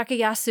record,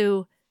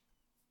 Takayasu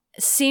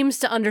seems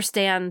to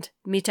understand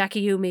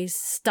Mitake Yumi's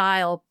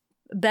style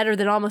better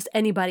than almost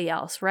anybody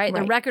else, right?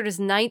 The record is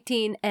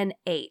 19-8.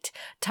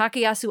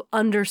 Takayasu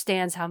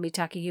understands how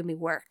Mitake Yumi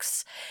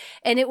works.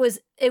 And it was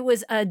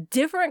a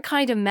different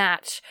kind of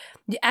match.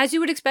 As you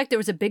would expect, there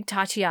was a big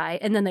Tachiai,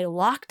 and then they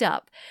locked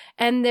up.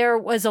 And there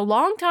was a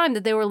long time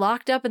that they were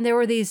locked up, and there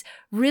were these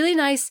really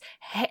nice,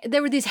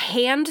 there were these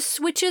hand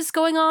switches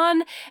going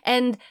on.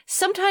 And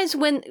sometimes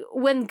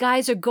when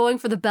guys are going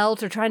for the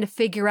belt or trying to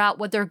figure out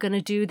what they're going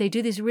to do, they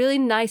do these really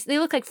nice, they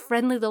look like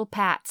friendly little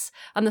pats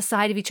on the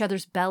side of each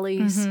other's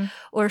bellies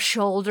or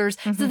shoulders.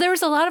 So there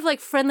was a lot of like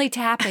friendly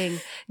tapping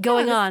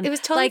going on. It was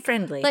totally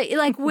friendly.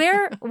 Like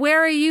where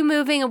are you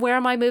moving and where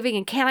am I moving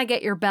and can I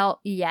get your belt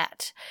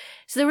yet?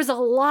 So there was a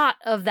lot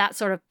of that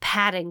sort of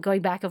patting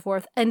going back and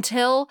forth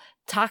until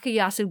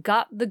Takayasu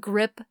got the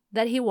grip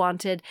that he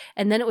wanted,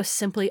 and then it was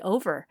simply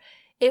over.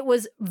 It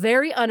was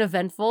very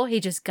uneventful. He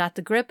just got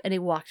the grip and he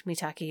walked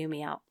Mitake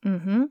Yumi out.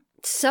 Mm-hmm.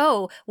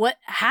 So what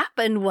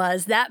happened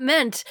was that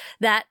meant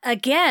that,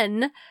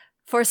 again,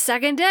 for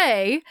second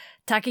day,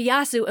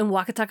 Takayasu and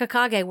Wakataka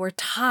Kage were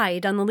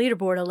tied on the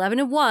leaderboard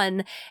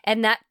 11-1,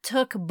 and that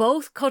took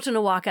both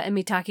Kotonowaka and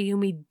Mitake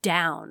Yumi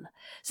down.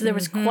 So there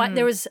was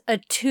there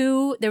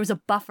was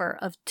a buffer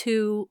of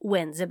 2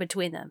 wins in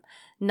between them.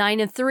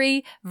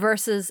 9-3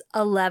 versus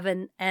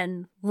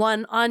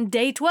 11-1 on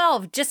day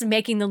 12, just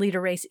making the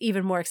leader race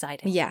even more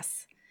exciting.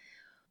 Yes.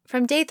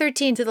 From day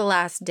 13 to the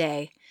last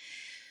day,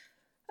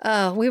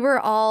 we were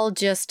all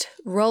just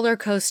roller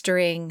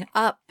coastering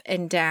up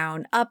and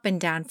down,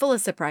 full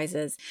of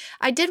surprises.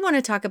 I did want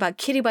to talk about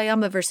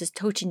Kiribayama versus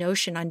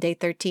Tochinoshin on day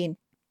 13.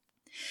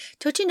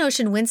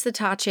 Tochinoshin wins the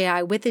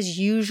Tachiai with his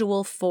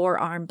usual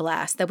forearm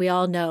blast that we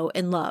all know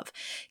and love.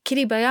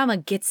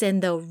 Kiribayama gets in,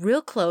 though,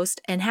 real close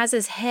and has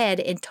his head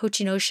in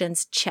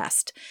Tochinoshin's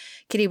chest.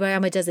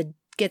 Kiribayama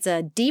gets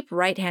a deep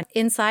right hand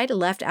inside,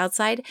 left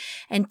outside,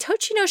 and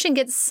Tochinoshin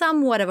gets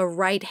somewhat of a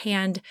right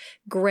hand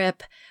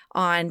grip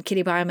on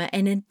Kiribayama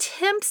and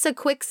attempts a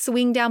quick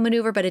swing down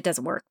maneuver, but it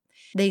doesn't work.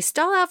 They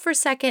stall out for a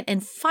second,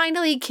 and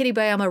finally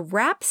Kiribayama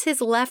wraps his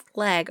left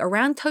leg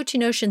around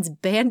Tochinoshin's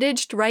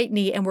bandaged right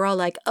knee, and we're all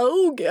like,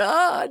 oh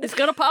God. It's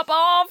gonna pop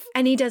off!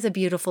 And he does a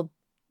beautiful,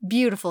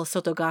 beautiful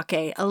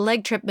Sotogake, a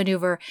leg trip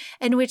maneuver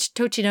in which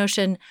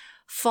Tochinoshin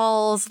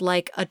falls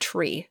like a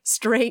tree,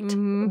 straight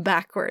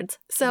backwards.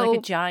 So like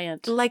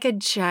a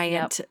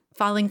giant. Yep.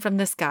 Falling from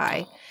the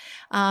sky.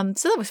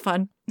 So that was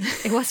fun.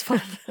 It was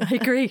fun. I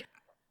agree.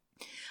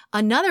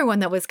 Another one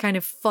that was kind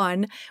of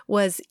fun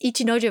was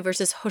Ichinojo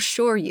versus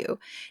Hoshoryu.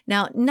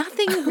 Now,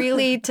 nothing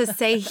really to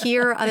say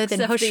here other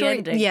than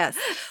Hoshoryu. Yes.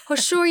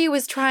 Hoshoryu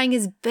was trying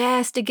his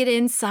best to get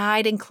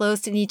inside and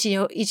close to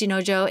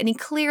Ichinojo,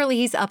 and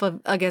he's up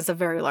against a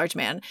very large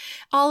man.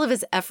 All of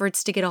his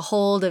efforts to get a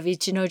hold of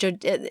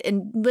Ichinojo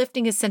and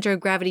lifting his center of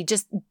gravity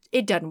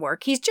it doesn't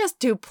work. He's just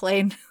too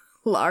plain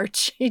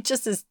large. He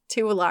just is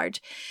too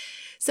large.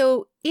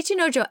 So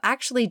Ichinojo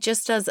actually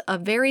just does a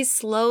very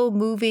slow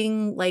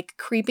moving, like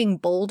creeping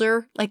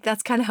boulder. Like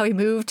that's kind of how he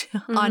moved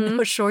on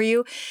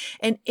Hoshoryu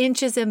and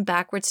inches him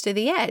backwards to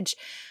the edge.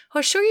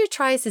 Hoshoryu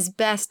tries his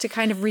best to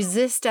kind of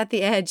resist at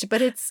the edge, but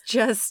it's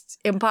just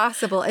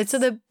impossible. And so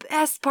the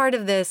best part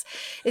of this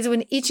is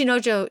when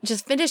Ichinojo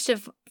just finished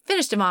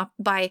him off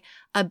by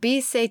a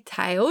Bise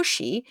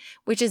Taioshi,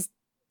 which is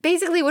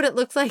basically what it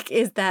looks like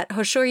is that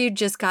Hoshoryu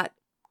just got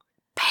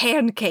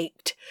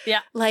pancaked.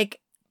 Yeah. Like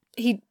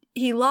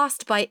he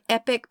lost by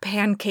epic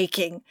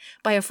pancaking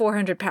by a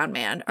 400-pound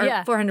man or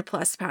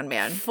 400-plus pound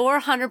man.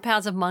 400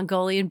 pounds of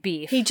Mongolian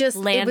beef. He just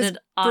landed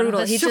on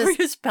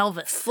his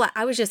pelvis. Flat.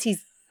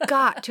 He's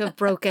got to have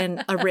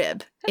broken a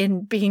rib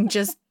in being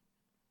just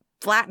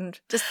flattened.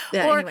 Just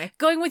anyway.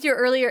 Going with your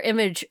earlier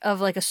image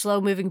of like a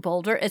slow moving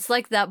boulder, it's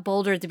like that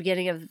boulder at the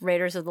beginning of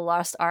Raiders of the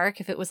Lost Ark.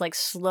 If it was like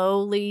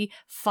slowly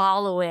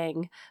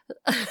following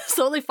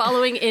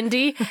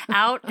Indy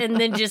out and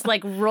then just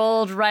like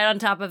rolled right on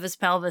top of his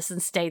pelvis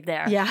and stayed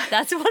there. Yeah.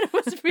 That's what it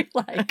was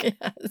like.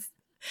 Yes.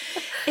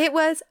 It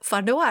was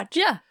fun to watch.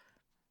 Yeah.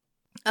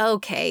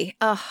 Okay.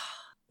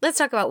 Let's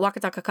talk about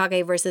Wakataka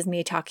Kage versus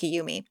Mitake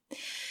Yumi.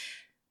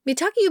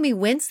 Mitake Yumi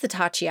wins the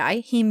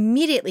Tachiai. He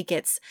immediately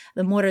gets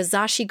the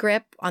Morozashi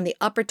grip on the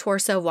upper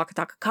torso of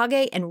Wakataka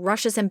Kage and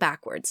rushes him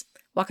backwards.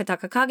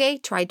 Wakataka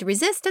Kage tried to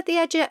resist at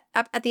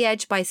the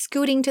edge by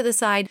scooting to the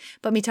side,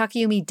 but Mitake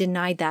Yumi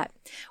denied that.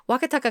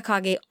 Wakataka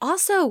Kage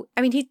also,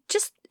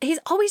 he's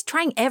always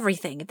trying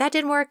everything. If that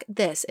didn't work,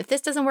 this. If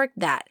this doesn't work,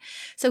 that.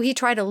 So he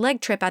tried a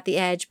leg trip at the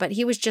edge, but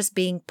he was just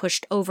being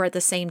pushed over at the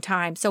same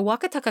time. So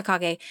Wakataka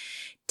Kage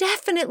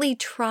definitely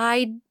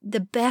tried the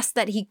best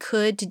that he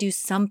could to do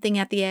something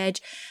at the edge,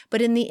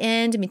 but in the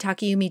end,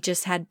 Mitake Yumi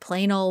just had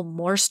plain old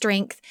more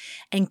strength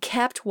and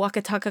kept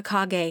Wakataka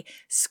Kage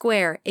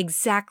square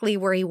exactly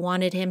where he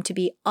wanted him to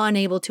be,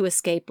 unable to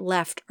escape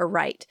left or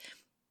right.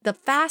 The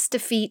fast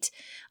defeat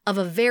of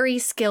a very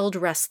skilled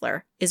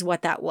wrestler is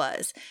what that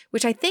was,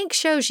 which I think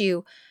shows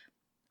you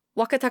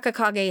Wakataka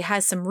Kage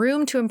has some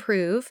room to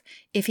improve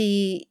if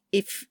he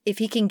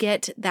can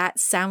get that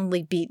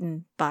soundly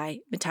beaten by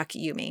Mitake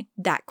Yumi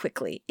that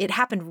quickly. It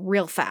happened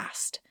real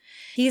fast.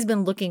 He's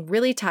been looking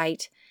really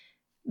tight,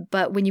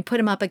 but when you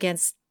put him up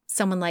against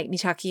someone like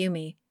Mitake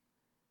Yumi,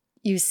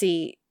 you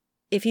see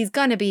if he's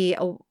going to be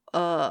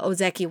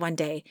Ozeki one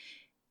day,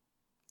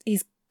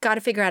 he's got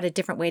to figure out a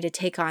different way to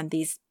take on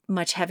these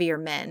much heavier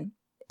men.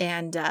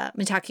 And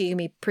Mitake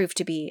Yumi proved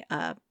to be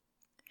a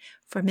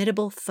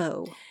formidable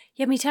foe.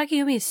 Yeah, Mitake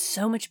Yumi is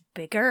so much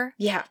bigger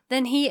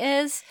than he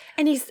is.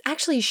 And he's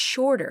actually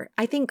shorter.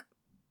 I think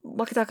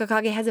Wakataka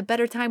Kage has a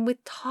better time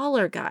with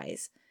taller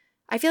guys.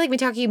 I feel like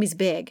Mitake Yumi's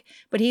big,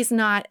 but he's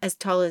not as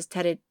tall as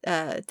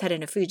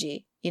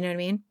Terunofuji. You know what I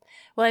mean?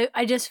 Well,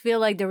 I just feel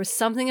like there was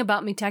something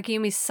about Mitake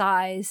Yumi's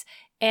size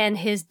and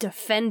his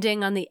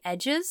defending on the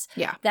edges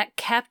that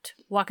kept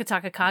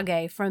Wakataka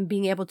Kage from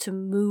being able to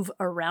move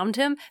around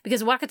him,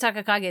 because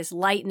Wakataka Kage is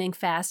lightning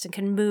fast and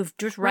can move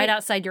just right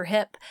outside your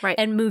hip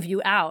and move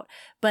you out.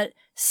 But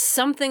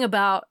something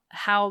about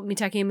how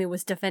Mitake Yumi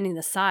was defending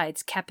the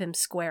sides kept him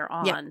square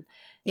on.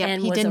 Yeah,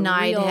 he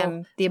denied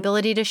him the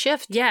ability to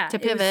shift, to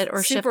pivot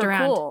or shift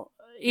around. Cool.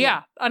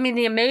 Yeah. I mean,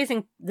 the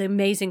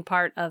amazing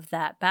part of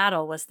that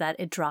battle was that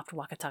it dropped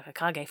Wakataka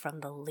Kage from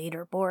the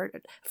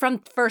leaderboard, from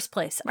first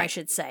place, I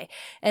should say.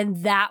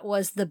 And that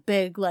was the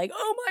big, like,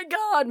 oh my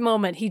God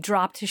moment. He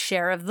dropped his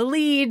share of the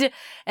lead.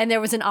 And there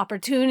was an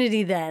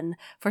opportunity then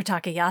for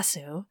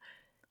Takayasu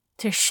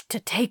to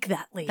take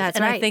that lead. That's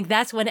and right. I think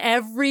that's when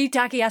every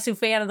Takayasu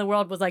fan in the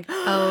world was like,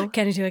 oh,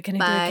 can he do it? Can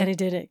he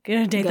do it?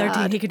 Can he do it? Day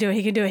 13, he could do it.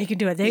 He can do it. He can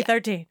do it. Day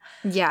 13.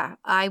 Yeah,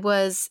 I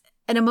was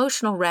an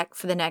emotional wreck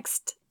for the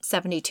next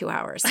 72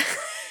 hours.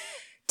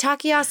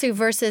 Takayasu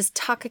versus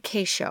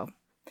Takakeisho.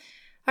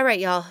 All right,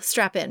 y'all,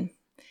 strap in.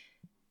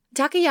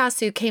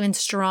 Takayasu came in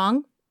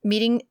strong,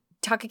 meeting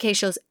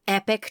Takakeisho's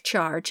epic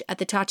charge at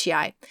the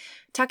Tachiai.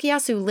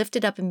 Takayasu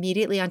lifted up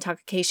immediately on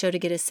Takakeisho to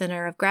get his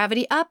center of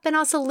gravity up and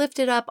also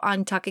lifted up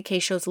on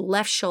Takakeisho's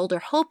left shoulder,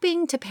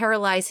 hoping to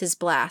paralyze his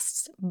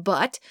blasts.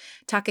 But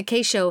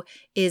Takakeisho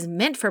is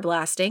meant for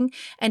blasting,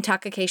 and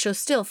Takakeisho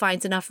still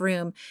finds enough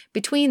room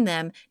between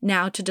them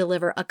now to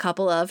deliver a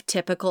couple of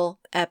typical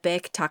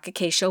epic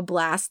Takakeisho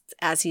blasts,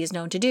 as he is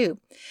known to do.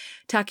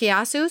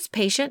 Takayasu's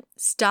patient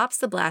stops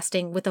the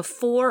blasting with a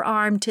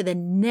forearm to the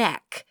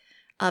neck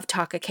of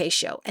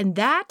Takakeisho, and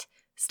that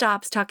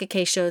stops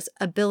Takakeisho's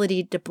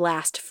ability to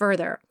blast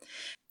further.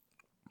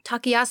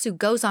 Takayasu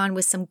goes on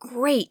with some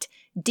great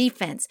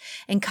defense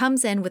and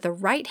comes in with a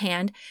right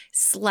hand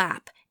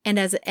slap. And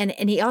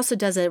he also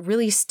does a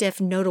really stiff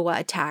Nodowa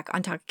attack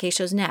on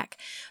Takakeisho's neck.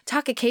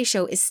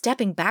 Takakeisho is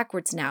stepping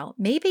backwards now,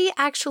 maybe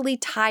actually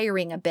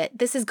tiring a bit.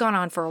 This has gone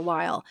on for a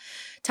while.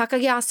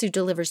 Takayasu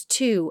delivers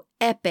two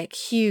epic,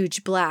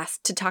 huge blasts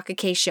to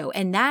Takakeisho,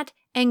 and that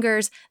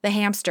angers the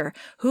hamster,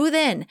 who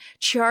then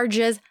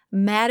charges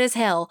mad as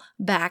hell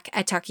back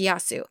at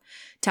Takayasu.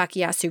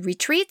 Takayasu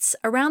retreats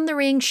around the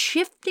ring,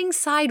 shifting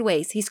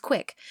sideways. He's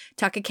quick.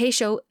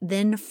 Takakeisho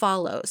then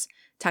follows.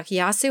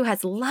 Takayasu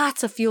has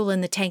lots of fuel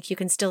in the tank, you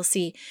can still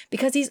see,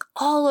 because he's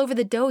all over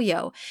the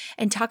doyo,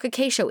 and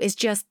Takakeisho is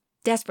just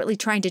desperately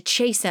trying to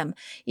chase him,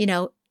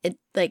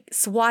 like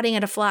swatting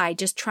at a fly,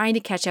 just trying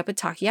to catch up with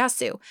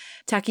Takayasu.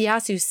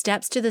 Takayasu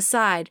steps to the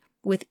side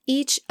with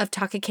each of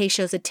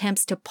Takakeisho's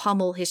attempts to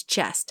pummel his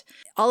chest.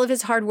 All of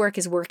his hard work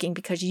is working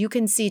because you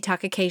can see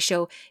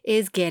Takakeisho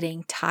is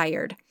getting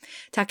tired.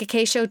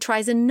 Takakeisho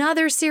tries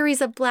another series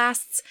of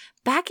blasts,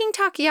 backing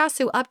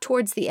Takayasu up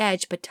towards the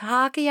edge, but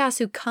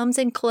Takayasu comes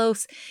in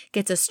close,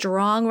 gets a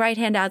strong right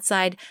hand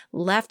outside,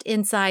 left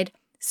inside,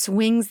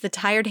 swings the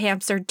tired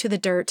hamster to the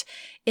dirt.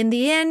 In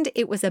the end,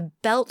 it was a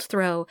belt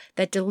throw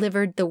that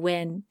delivered the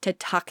win to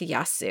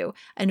Takayasu.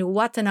 An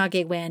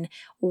Watanabe win.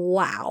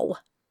 Wow.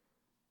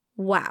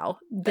 Wow.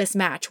 This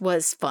match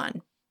was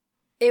fun.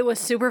 It was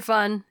super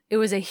fun. It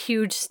was a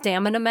huge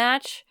stamina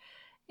match.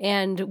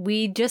 And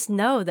we just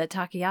know that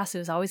Takayasu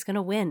is always going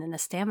to win in a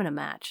stamina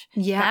match.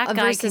 Yeah, that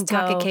guy versus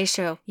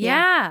Takakeisho.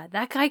 Yeah,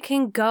 that guy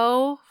can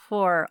go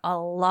for a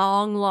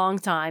long, long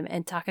time.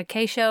 And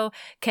Takakeisho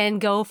can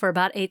go for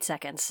about 8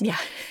 seconds. Yeah.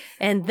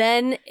 And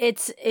then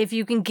it's, if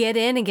you can get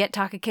in and get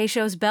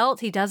Takakeisho's belt,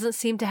 he doesn't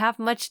seem to have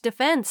much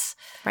defense.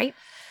 Right?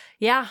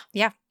 Yeah.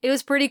 Yeah. It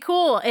was pretty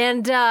cool.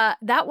 And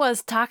that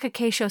was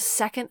Takakeisho's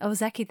second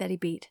Ozeki that he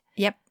beat.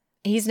 Yep.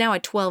 He's now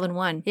at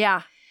 12-1.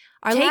 Yeah.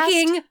 Our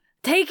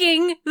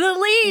Taking the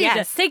lead.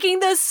 Yes. Taking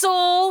the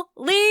sole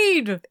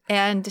lead.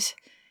 And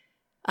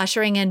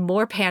ushering in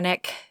more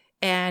panic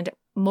and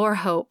more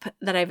hope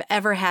that I've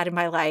ever had in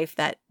my life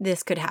that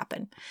this could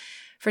happen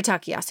for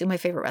Takayasu, my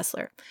favorite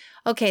wrestler.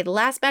 Okay, the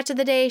last match of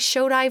the day,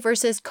 Shodai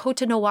versus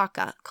Kota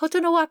Nowaka. Kota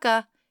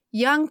Nowaka,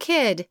 young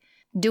kid,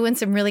 doing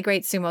some really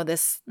great sumo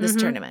this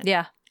tournament.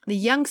 Yeah. The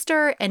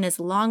youngster and his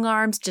long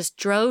arms just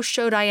drove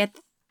Shodai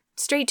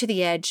straight to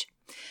the edge.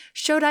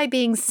 Shodai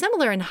being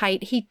similar in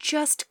height, he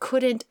just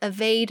couldn't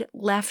evade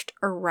left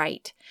or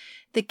right.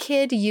 The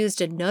kid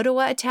used a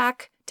Nodowa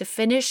attack to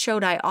finish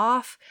Shodai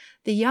off.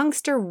 The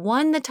youngster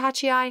won the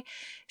Tachiai.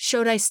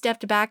 Shodai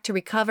stepped back to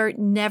recover,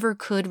 never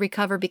could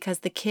recover because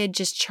the kid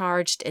just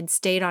charged and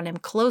stayed on him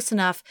close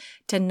enough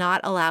to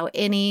not allow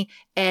any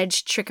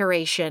edge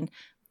trickeration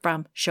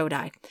from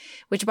Shodai,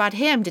 which brought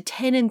him to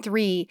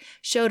 10-3.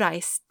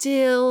 Shodai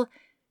still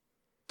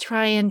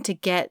trying to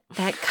get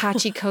that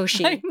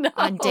Kachikoshi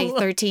on day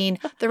 13.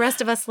 The rest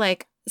of us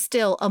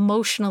still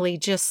emotionally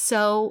just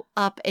so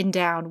up and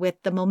down with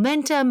the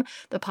momentum,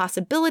 the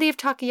possibility of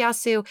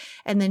Takayasu,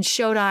 and then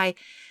Shodai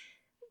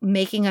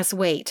making us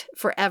wait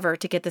forever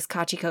to get this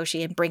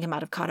Kachikoshi and bring him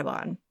out of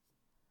Kataban.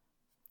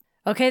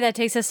 Okay, that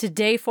takes us to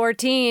day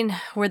 14,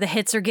 where the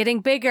hits are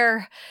getting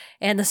bigger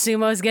and the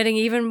sumo is getting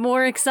even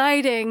more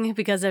exciting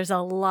because there's a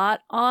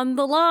lot on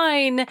the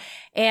line.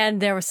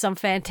 And there was some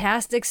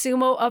fantastic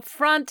sumo up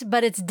front,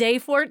 but it's day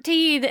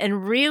 14.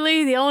 And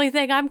really, the only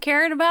thing I'm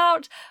caring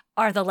about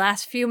are the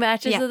last few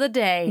matches of the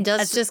day.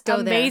 Let's just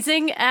go there.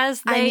 Amazing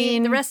as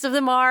the rest of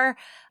them are.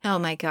 Oh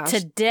my gosh.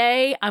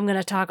 Today, I'm going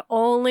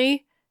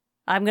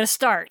to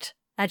start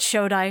at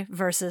Shodai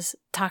versus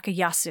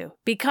Takayasu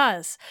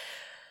because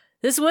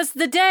this was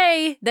the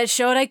day that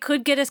Shodai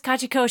could get his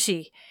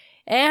Kachikoshi.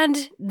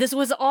 And this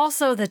was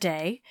also the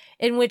day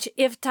in which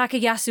if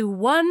Takayasu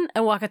won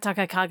and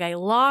Wakataka Kage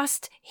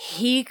lost,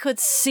 he could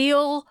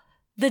seal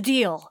the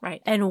deal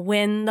and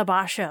win the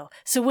Basho.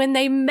 So when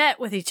they met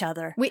with each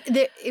other,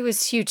 it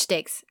was huge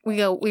stakes.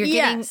 We're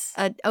getting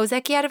a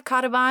Ozeki out of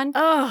Kataban,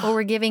 or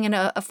we're giving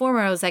a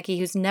former Ozeki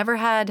who's never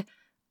had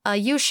a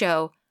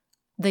Yusho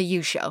the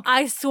Yusho.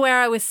 I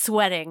swear I was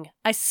sweating.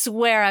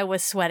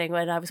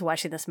 When I was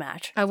watching this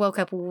match. I woke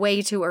up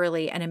way too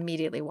early and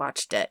immediately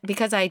watched it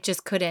because I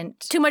just couldn't.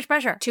 Too much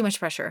pressure.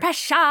 Pressure.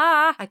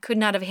 I could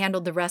not have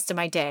handled the rest of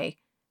my day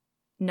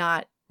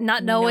not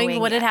knowing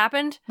what had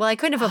happened. Well, I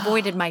couldn't have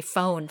avoided my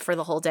phone for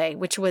the whole day,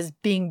 which was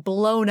being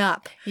blown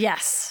up.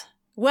 Yes.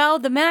 Well,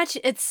 the match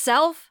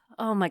itself,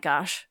 oh my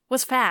gosh,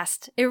 was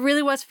fast. It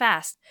really was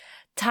fast.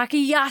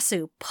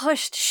 Takayasu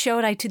pushed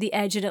Shodai to the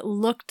edge and it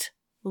looked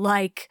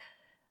like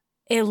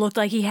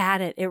he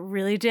had it. It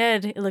really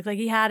did. It looked like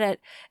he had it.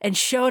 And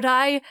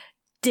Shodai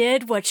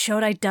did what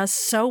Shodai does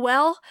so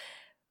well.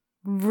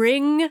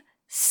 Ring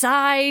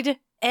side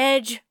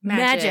edge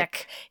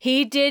magic.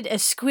 He did a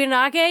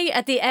squinage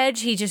at the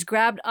edge. He just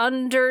grabbed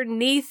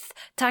underneath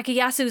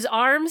Takayasu's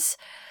arms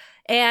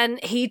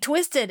and he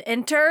twisted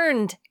and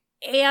turned.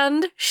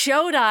 And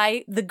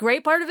Shodai, the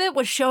great part of it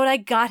was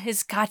Shodai got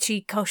his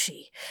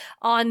Kachikoshi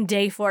on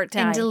day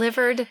 14. And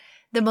delivered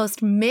the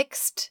most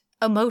mixed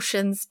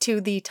emotions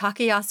to the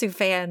Takayasu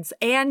fans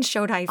and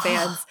Shodai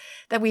fans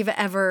that we've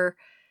ever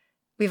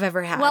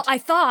had. Well, I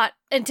thought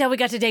until we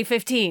got to day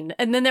 15,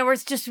 and then there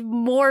was just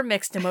more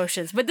mixed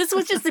emotions. But this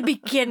was just the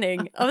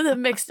beginning of the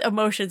mixed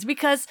emotions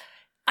because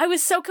I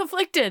was so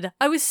conflicted.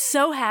 I was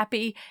so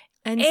happy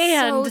and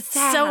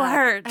so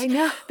hurt. I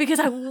know. Because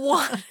I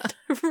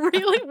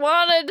really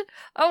wanted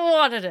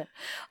it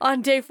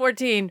on day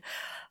 14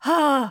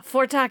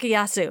 for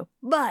Takayasu.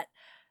 But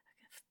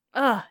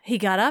he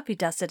got up. He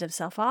dusted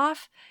himself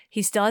off.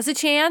 He still has a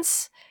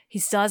chance.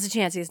 He's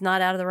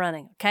not out of the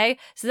running. Okay.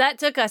 So that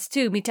took us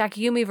to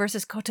Mitakeumi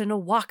versus Kota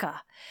Nowaka.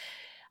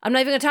 I'm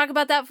not even going to talk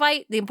about that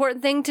fight. The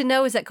important thing to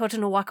know is that Kota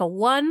Nowaka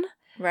won.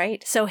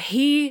 Right. So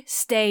he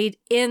stayed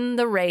in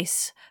the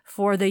race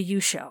for the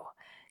Yusho.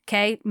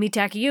 Okay.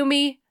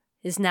 Mitakeumi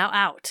is now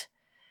out.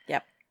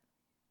 Yep.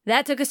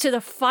 That took us to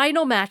the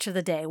final match of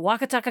the day.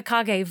 Wakataka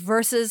Kage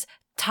versus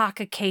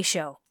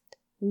Takakeisho.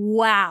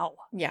 Wow.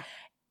 Yeah.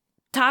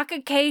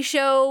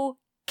 Takakeisho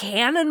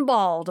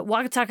cannonballed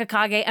Wakataka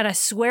Kage, and I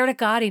swear to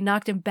God, he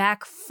knocked him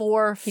back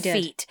 4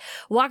 feet.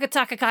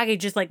 Wakataka Kage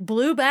just like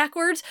blew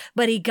backwards,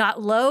 but he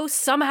got low.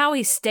 Somehow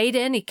he stayed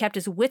in. He kept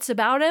his wits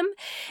about him,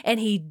 and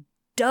he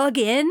dug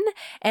in,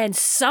 and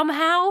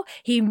somehow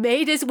he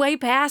made his way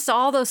past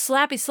all those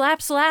slappy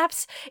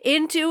slaps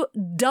into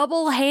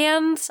double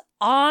hands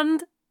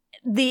on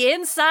the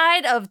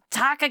inside of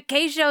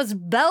Takakeisho's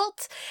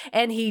belt,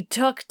 and he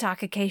took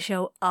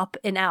Takakeisho up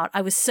and out.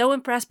 I was so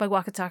impressed by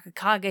Wakataka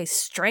Kage's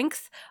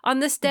strength on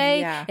this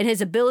day and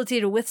his ability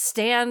to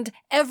withstand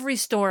every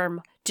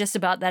storm just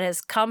about that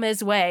has come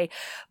his way.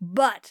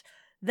 But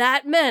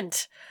that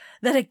meant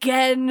that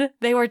again,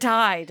 they were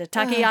tied.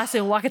 Takayasu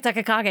and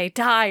Wakataka Kage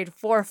tied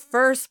for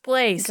first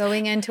place.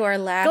 Going into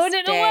last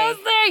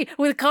day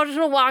with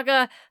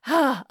Kotonowaka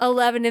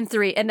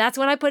 11-3. And that's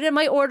when I put in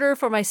my order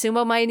for my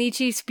Sumo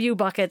Mainichi spew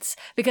buckets,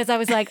 because I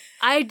was like,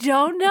 I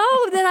don't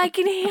know that I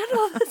can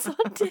handle this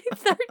on day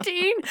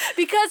 13,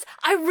 because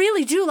I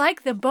really do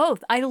like them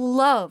both.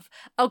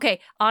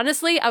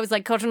 Honestly, I was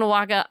like,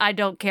 Kotonowaka, I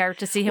don't care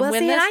to see him win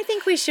this. And I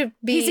think we should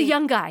be... He's a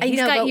young guy. He's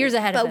got years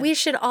ahead of him. But we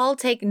should all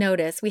take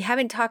notice. We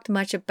haven't talked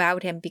much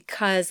about him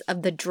because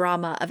of the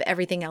drama of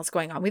everything else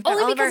going on. We've got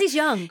Only because he's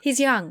young. He's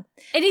young.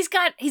 And he's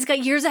got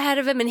years ahead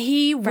of him, and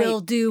he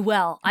will do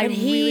well. I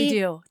really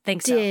do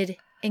think so. He did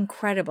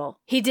incredible.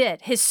 He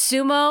did. His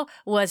sumo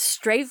was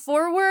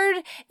straightforward,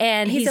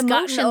 and he's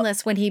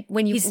emotionless when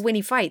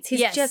he fights.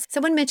 He's just,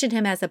 someone mentioned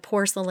him as a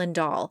porcelain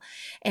doll,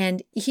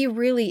 and he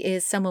really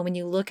is someone, when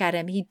you look at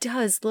him, he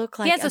does look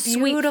like he has a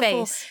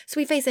beautiful,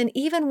 sweet face. And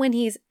even when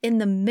he's in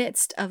the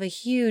midst of a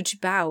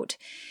huge bout,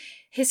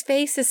 his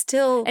face is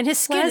still and his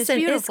skin pleasant.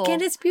 is beautiful. His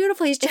skin is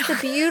beautiful. He's just a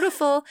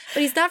beautiful,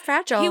 but he's not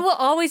fragile. He will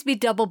always be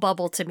double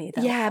bubble to me,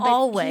 though. Yeah, but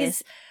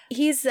always.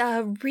 He's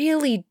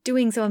really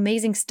doing some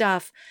amazing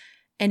stuff,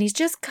 and he's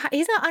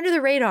not under the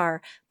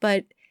radar,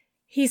 but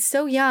he's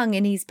so young,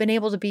 and he's been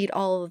able to beat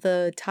all of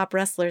the top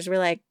wrestlers. We're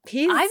like,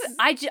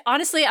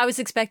 honestly, I was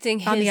expecting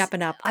his... on the up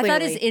and up, clearly. I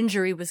thought his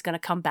injury was going to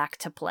come back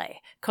to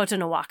play,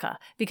 Kotonowaka,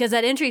 because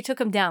that injury took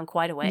him down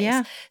quite a ways.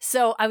 Yeah.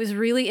 So I was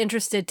really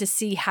interested to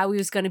see how he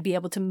was going to be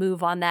able to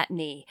move on that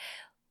knee.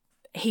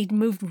 He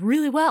moved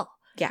really well.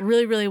 Yeah.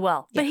 Really, really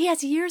well. Yeah. But he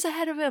has years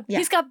ahead of him. Yeah.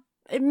 He's got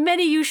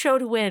many Yusho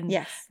to win.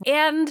 Yes.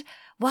 And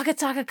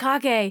Wakataka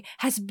Kage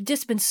has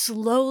just been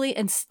slowly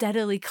and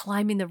steadily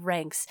climbing the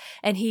ranks,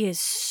 and he is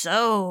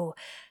so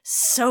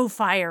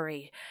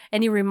fiery.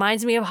 And he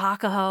reminds me of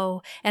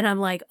Hakuho, and I'm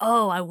like,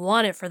 oh, I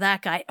want it for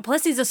that guy.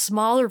 Plus, he's a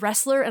smaller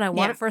wrestler, and I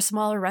want it for a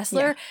smaller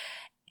wrestler. Yeah.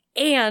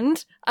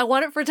 And I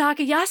want it for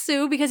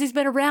Takayasu because he's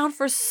been around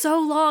for so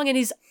long, and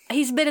he's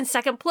been in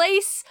second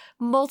place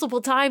multiple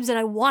times, and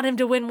I want him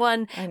to win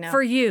one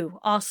for you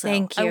also.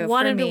 Thank you. I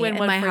want him to win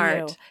one for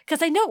you.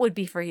 Because I know it would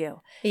be for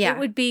you. Yeah. It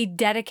would be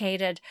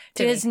dedicated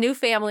to his new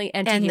family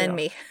and to you. And then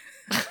me.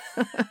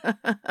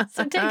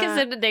 So take us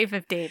into day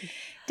 15.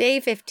 Day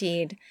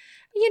 15.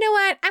 You know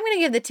what? I'm going to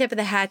give the tip of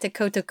the hat to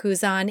Koto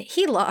Kuzan.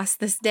 He lost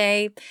this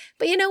day.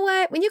 But you know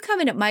what? When you come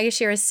in at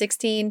Maegashira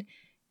 16,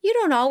 you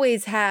don't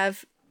always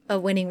have a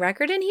winning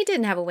record, and he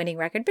didn't have a winning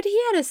record, but he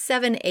had a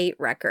 7-8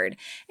 record,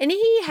 and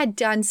he had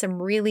done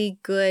some really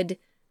good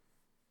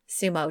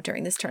sumo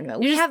during this tournament.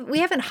 We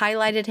haven't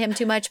highlighted him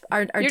too much.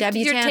 Our debutant.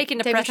 You're taking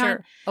the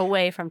pressure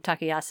away from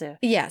Takayasu.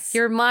 Yes,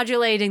 you're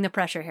modulating the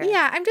pressure here.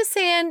 Yeah, I'm just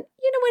saying.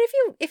 You know what?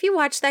 If you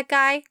watch that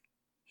guy,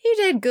 he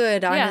did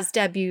good on his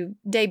debut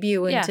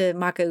into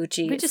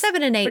Makuuchi.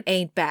 7 and 8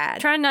 ain't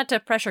bad. Trying not to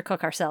pressure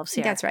cook ourselves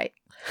here. That's right.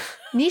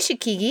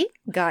 Nishikigi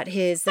got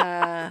his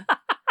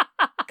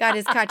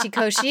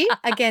Kachikoshi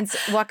against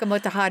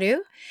Wakamoto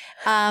Haru.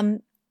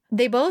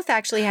 They both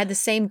actually had the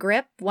same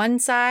grip,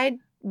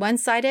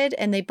 one-sided,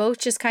 and they both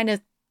just kind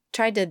of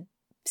tried to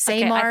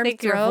arm I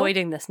think throw. You're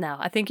avoiding this now.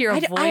 I think you're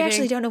avoiding. I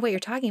actually don't know what you're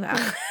talking about.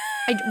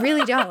 I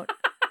really don't.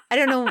 I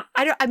don't know.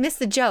 I missed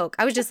the joke.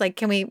 I was just like,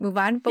 can we move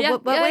on?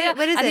 But what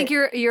is it? I think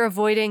you're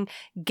avoiding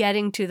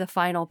getting to the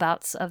final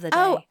bouts of the day.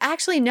 Oh,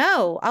 actually,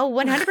 no. I'll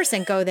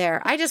 100% go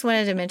there. I just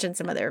wanted to mention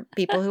some other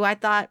people who I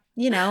thought,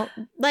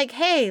 like,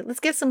 hey, let's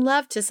give some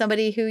love to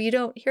somebody who you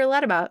don't hear a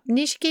lot about.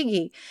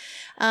 Nishikigi.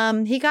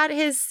 He got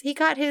his,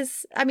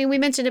 I mean, we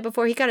mentioned it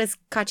before. He got his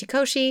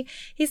Kachikoshi.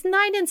 He's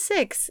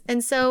 9-6.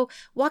 And so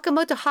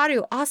Wakamoto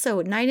Haru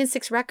also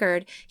 9-6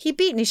 record. He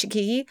beat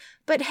Nishikigi,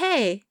 but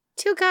hey,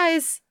 two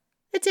guys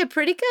that did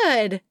pretty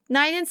good.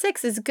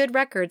 9-6 is good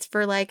records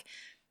for Nishikigi's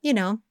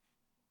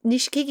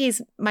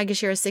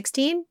Maegashira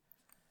 16,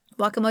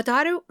 Wakamoto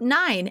Haru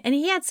 9. And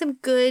he had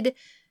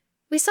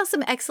we saw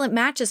some excellent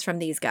matches from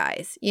these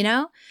guys,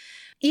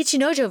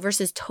 Ichinojo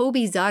versus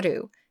Tobi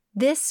Zaru.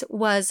 This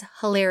was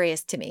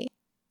hilarious to me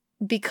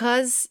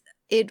because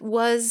it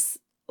was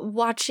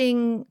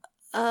watching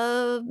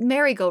a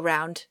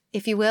merry-go-round,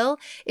 if you will.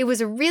 It was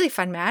a really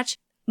fun match.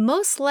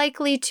 most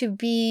likely to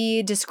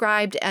be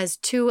described as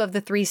two of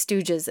the Three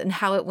Stooges and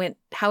how it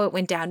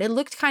went down. It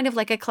looked kind of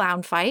like a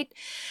clown fight.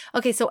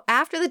 Okay, so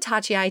after the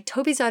tachiai,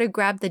 Tobizaru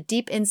grabbed the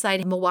deep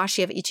inside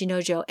mawashi of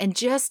Ichinojo and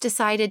just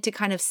decided to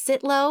kind of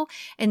sit low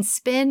and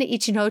spin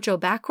Ichinojo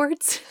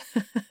backwards.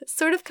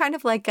 Sort of kind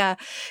of like a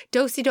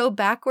dosido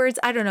backwards.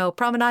 I don't know,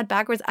 promenade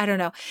backwards. I don't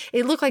know.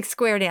 It looked like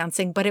square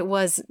dancing, but it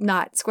was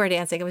not square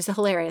dancing. It was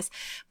hilarious.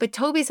 But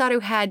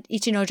Tobizaru had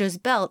Ichinojo's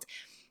belt.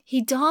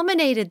 He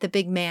dominated the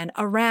big man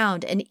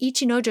around, and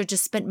Ichinojo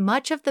just spent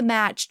much of the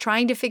match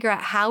trying to figure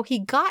out how he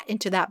got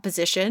into that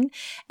position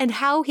and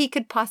how he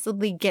could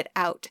possibly get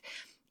out.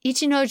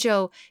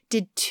 Ichinojo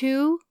did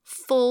 2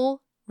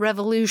 full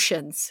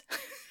revolutions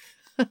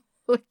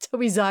with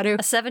Tobizaru.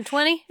 A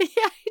 720?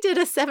 Yeah, he did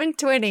a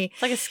 720.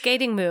 It's like a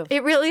skating move.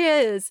 It really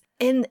is.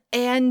 And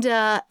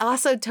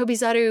also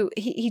Tobizaru,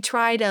 he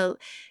tried a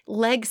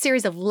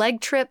series of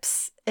leg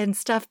trips and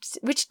stuff,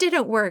 which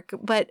didn't work.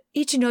 But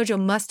Ichinojo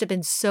must have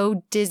been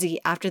so dizzy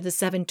after the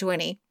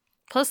 720.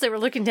 Plus, they were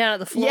looking down at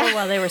the floor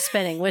while they were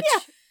spinning. Which,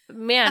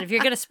 man, if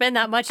you're gonna spin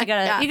that much, you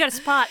gotta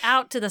spot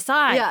out to the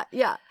side.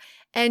 Yeah.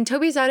 And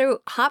Tobizaru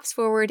hops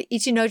forward.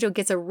 Ichinojo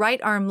gets a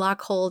right arm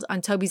lock hold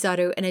on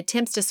Tobizaru and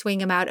attempts to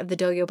swing him out of the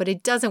dohyo, but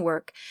it doesn't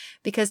work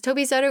because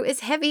Tobizaru is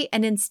heavy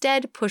and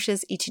instead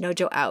pushes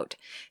Ichinojo out.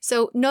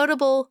 So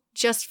notable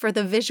just for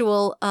the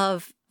visual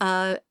of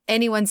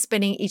anyone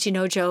spinning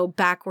Ichinojo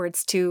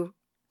backwards to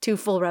 2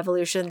 full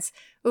revolutions.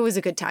 It was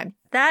a good time.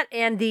 That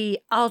and the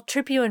I'll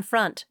trip you in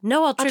front.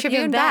 No, I'll trip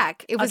you in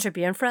back. I'll trip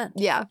you in front.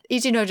 Yeah.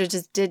 Ichinojo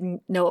just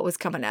didn't know what was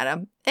coming at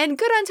him. And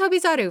good on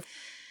Tobizaru.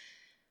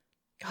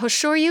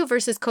 Hoshoryu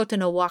versus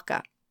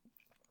Kotonowaka.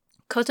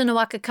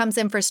 Kotonowaka comes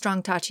in for a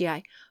strong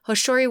tachiai.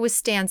 Hoshoryu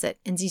withstands it,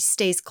 and he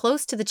stays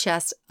close to the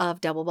chest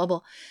of Double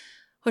Bubble.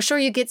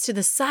 Hoshoryu gets to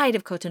the side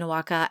of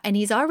Kotonowaka, and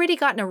he's already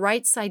gotten a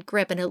right side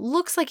grip, and it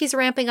looks like he's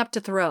ramping up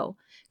to throw.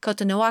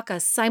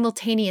 Kotonowaka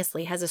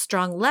simultaneously has a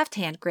strong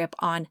left-hand grip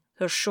on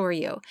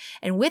Hoshoryu.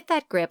 And with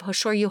that grip,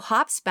 Hoshoryu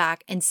hops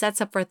back and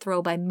sets up for a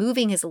throw by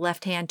moving his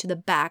left hand to the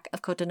back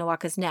of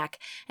Kotonowaka's neck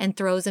and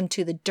throws him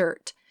to the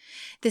dirt.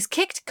 This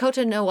kicked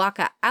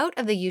Kotonowaka out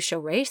of the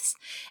Yusho race,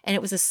 and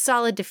it was a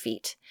solid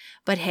defeat.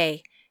 But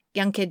hey,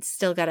 young kids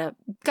still got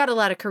a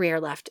lot of career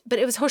left. But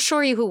it was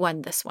Hoshoryu who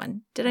won this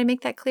one. Did I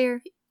make that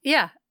clear?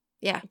 Yeah.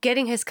 Yeah.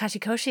 Getting his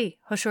Kachikoshi.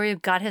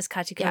 Hoshoryu got his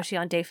Kachikoshi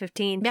on day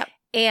 15. Yep.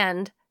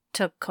 And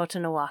took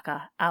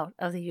Kotonowaka out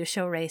of the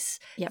Yusho race.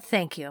 Yep.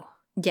 Thank you.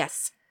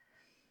 Yes.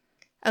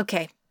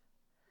 Okay.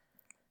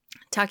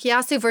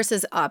 Takayasu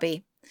versus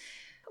Abi.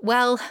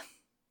 Well,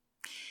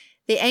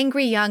 the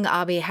angry young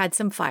Abi had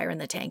some fire in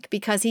the tank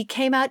because he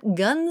came out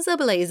guns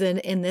a-blazing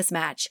in this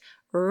match.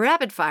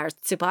 Rapid fire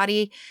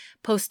Tsubari,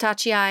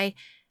 post-tachiai.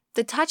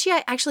 The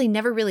tachiai actually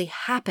never really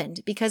happened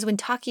because when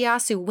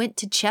Takayasu went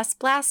to chest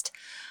blast,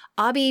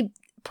 Abi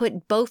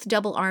put both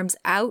double arms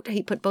out.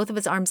 He put both of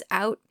his arms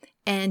out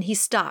and he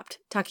stopped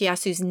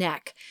Takayasu's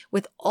neck.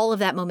 With all of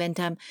that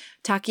momentum,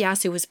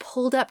 Takayasu was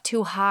pulled up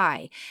too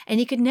high and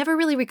he could never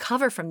really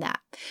recover from that.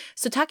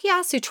 So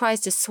Takayasu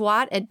tries to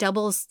swat at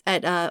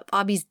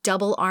Abi's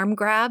double arm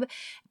grab,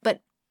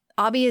 but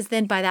Abi is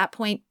then by that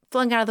point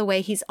flung out of the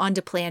way. He's on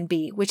to plan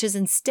B, which is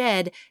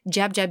instead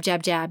jab, jab,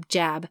 jab, jab,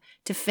 jab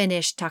to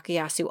finish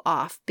Takayasu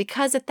off.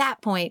 Because at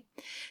that point,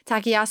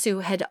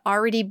 Takayasu had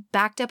already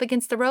backed up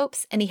against the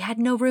ropes and he had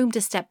no room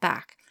to step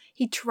back.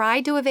 He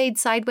tried to evade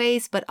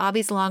sideways, but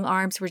Abi's long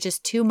arms were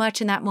just too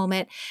much in that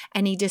moment,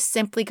 and he just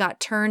simply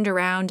got turned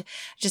around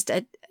just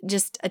a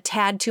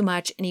tad too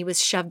much, and he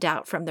was shoved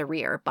out from the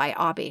rear by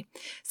Abi.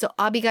 So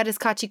Abi got his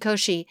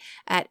Kachikoshi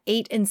at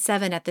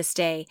 8-7 at this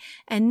day,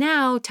 and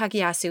now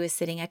Takayasu is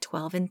sitting at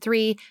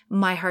 12-3.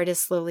 My heart is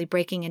slowly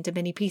breaking into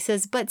many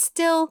pieces, but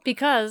still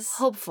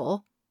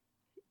hopeful.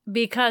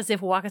 Because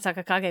if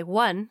Wakataka Kage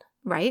won,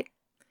 right,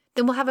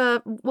 then we'll have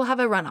a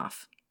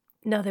runoff.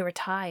 No, they were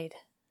tied.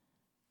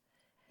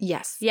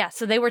 Yes. Yeah,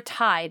 so they were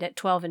tied at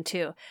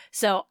 12-2.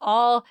 So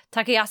all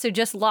Takayasu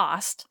just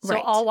lost.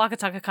 So all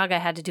Wakataka Kage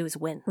had to do is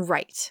win.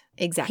 Right.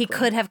 Exactly. He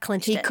could have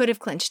clinched it. He could have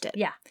clinched it.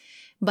 Yeah.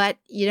 But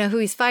you know who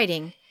he's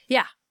fighting?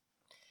 Yeah.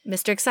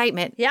 Mr.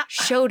 Excitement. Yeah.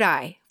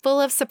 Shodai,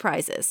 full of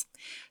surprises.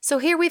 So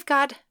here we've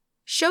got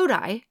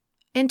Shodai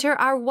enter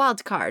our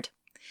wild card.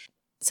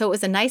 So it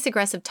was a nice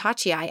aggressive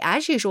tachiai,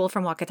 as usual,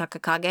 from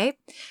Wakataka Kage.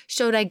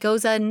 Shodai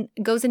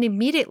goes in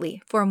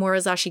immediately for a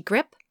Morozashi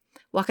grip.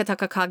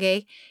 Wakataka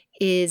Kage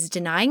is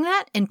denying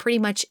that, and pretty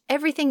much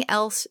everything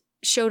else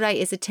Shodai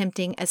is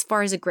attempting as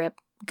far as a grip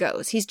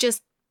goes. He's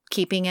just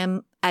keeping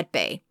him at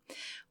bay.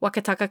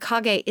 Wakataka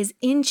Kage is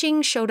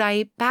inching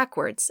Shodai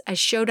backwards as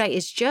Shodai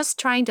is just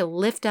trying to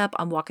lift up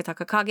on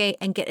Wakataka Kage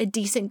and get a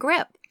decent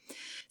grip.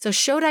 So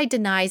Shodai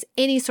denies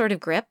any sort of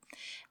grip.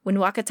 When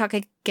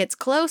Wakataka gets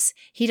close,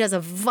 he does a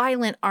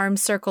violent arm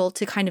circle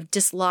to kind of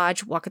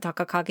dislodge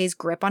Wakataka Kage's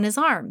grip on his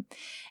arm.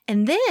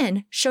 And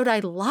then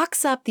Shodai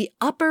locks up the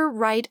upper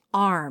right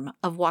arm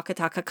of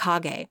Wakataka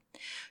Kage.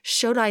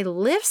 Shodai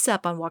lifts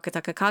up on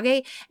Wakataka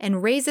Kage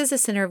and raises the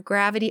center of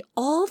gravity,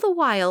 all the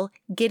while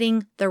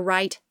getting the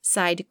right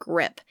side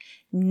grip.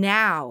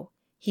 Now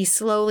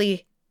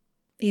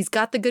He's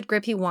got the good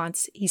grip he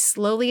wants. He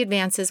slowly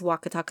advances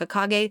Wakataka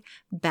Kage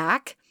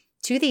back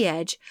to the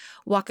edge.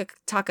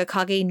 Wakataka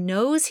Kage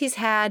knows he's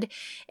had,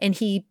 and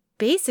he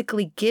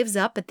basically gives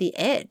up at the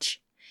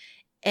edge.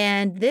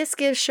 And this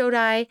gives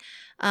Shodai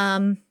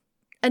a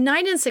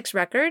 9-6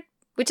 record,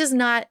 which is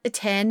not a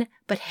 10,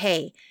 but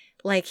hey,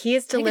 like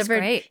he's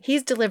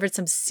delivered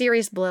some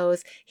serious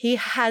blows. He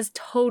has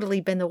totally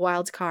been the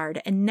wild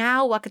card. And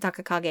now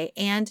Wakataka Kage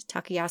and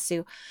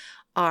Takayasu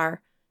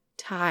are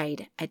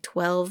tied at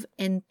 12-3,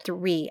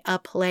 a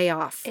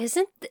playoff.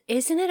 Isn't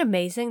it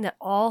amazing that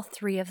all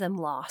three of them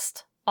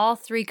lost? All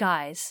three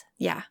guys.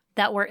 Yeah.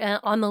 That were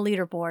on the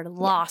leaderboard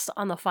lost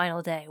on the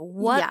final day.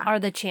 What are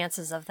the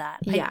chances of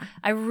that? Yeah.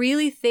 I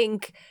really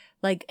think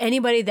like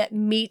anybody that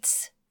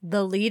meets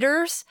the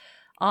leaders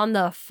on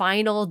the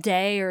final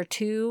day or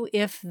two,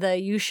 if the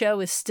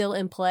Yusho is still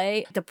in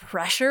play, the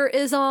pressure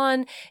is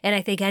on. And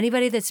I think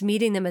anybody that's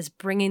meeting them is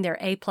bringing their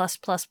A+++++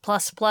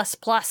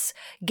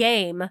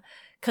 game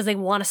because they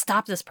want to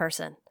stop this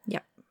person.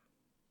 Yep.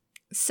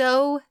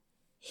 So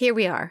here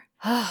we are.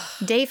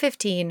 Day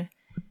 15,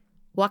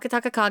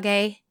 Wakataka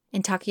Kage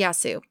and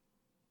Takayasu.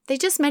 They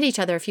just met each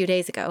other a few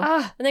days ago.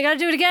 And they got to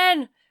do it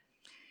again.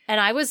 And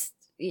I was,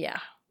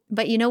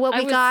 But you know what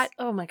we got?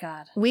 Oh my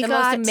God. We the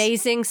got most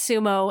amazing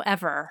sumo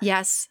ever.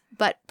 Yes.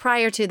 But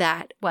prior to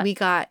that, What? we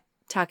got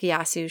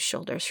Takayasu's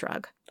shoulder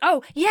shrug.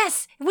 Oh,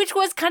 yes. Which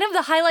was kind of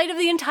the highlight of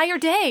the entire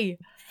day.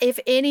 If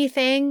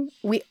anything,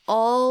 we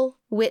all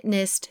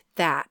witnessed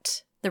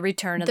that. The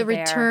return of the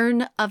bear.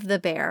 return of the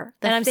bear.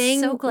 The And I'm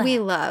thing so glad. we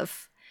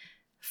love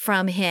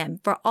from him.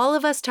 For all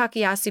of us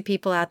Takayasu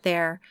people out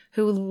there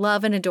who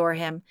love and adore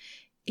him,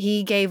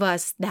 he gave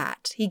us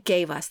that. He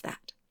gave us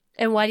that.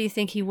 And why do you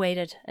think he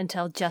waited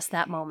until just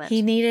that moment?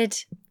 He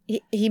needed,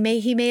 he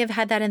may have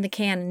had that in the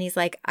can, and he's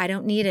like, I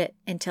don't need it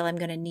until I'm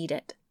going to need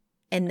it.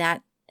 And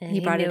that, And he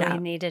brought knew it out. He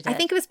needed it. I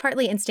think it was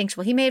partly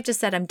instinctual. He may have just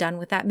said, I'm done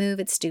with that move.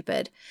 It's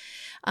stupid.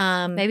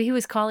 Maybe he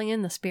was calling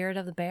in the spirit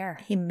of the bear.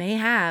 He may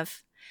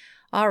have.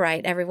 All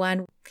right,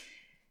 everyone.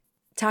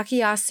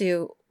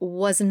 Takayasu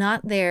was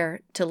not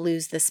there to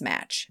lose this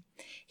match.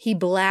 He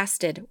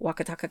blasted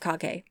Wakataka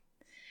Kage.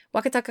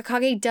 Wakataka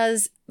Kage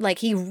does,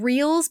 he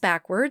reels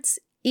backwards,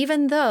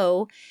 even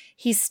though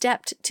he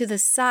stepped to the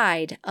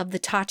side of the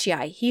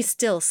Tachiai. He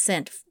still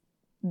sent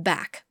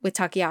back with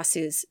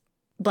Takayasu's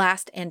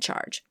blast and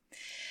charge.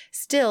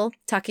 Still,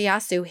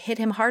 Takayasu hit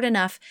him hard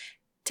enough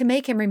to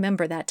make him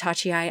remember that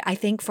Tachiai, I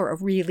think, for a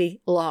really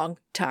long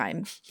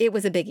time. It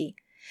was a biggie.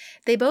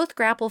 They both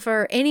grapple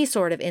for any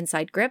sort of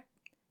inside grip.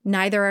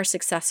 Neither are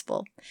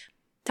successful.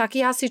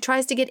 Takayasu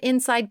tries to get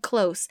inside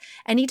close,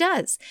 and he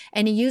does,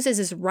 and he uses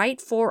his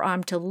right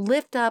forearm to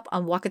lift up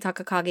on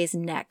Wakataka Kage's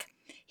neck.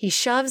 He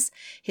shoves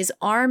his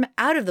arm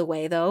out of the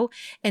way, though,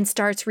 and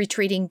starts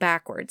retreating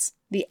backwards.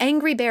 The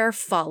angry bear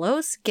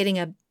follows, getting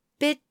a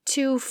bit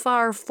too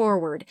far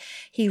forward.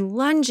 He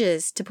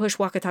lunges to push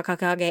Wakataka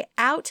Kage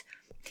out.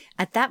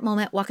 At that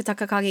moment,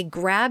 Wakataka Kage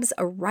grabs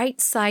a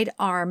right side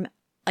arm,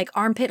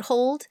 armpit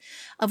hold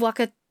of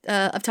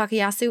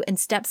Takayasu, and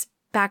steps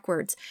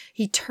backwards.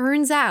 He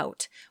turns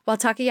out while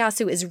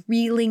Takayasu is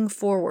reeling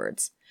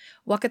forwards.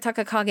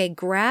 Wakataka Kage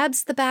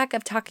grabs the back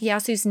of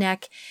Takayasu's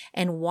neck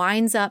and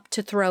winds up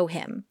to throw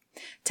him.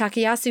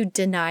 Takayasu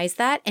denies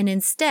that, and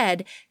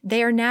instead,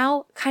 they are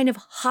now kind of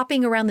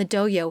hopping around the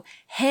dojo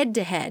head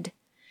to head.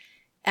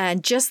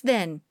 And just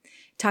then,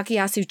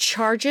 Takayasu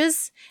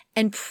charges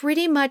and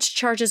pretty much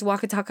charges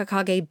Wakataka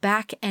Kage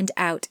back and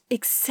out,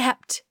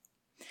 except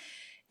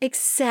that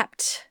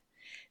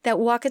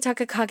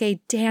Wakataka Kage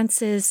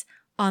dances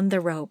on the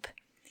rope.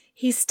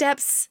 He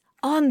steps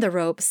on the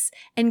ropes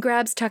and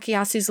grabs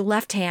Takayasu's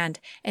left hand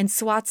and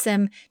swats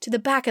him to the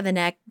back of the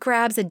neck,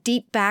 grabs a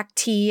deep back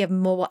T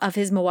of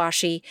his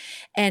mawashi,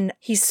 and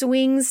he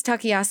swings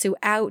Takayasu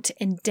out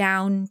and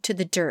down to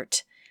the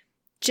dirt.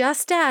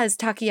 Just as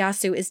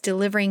Takayasu is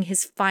delivering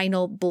his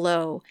final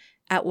blow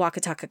at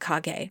Wakataka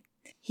Kage.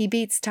 He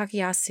beats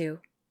Takayasu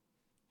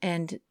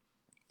and...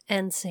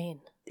 End scene.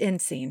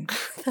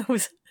 That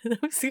was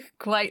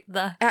quite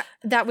the...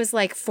 that was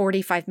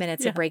 45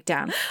 minutes of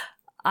breakdown.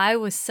 I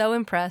was so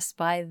impressed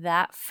by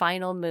that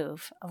final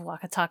move of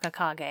Wakataka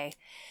Kage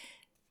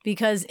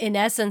because in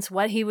essence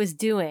what he was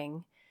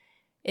doing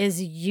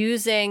is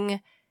using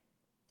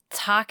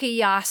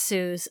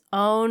Takayasu's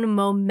own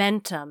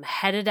momentum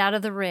headed out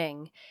of the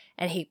ring,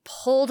 and he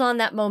pulled on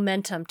that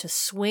momentum to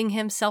swing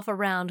himself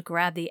around,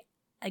 grab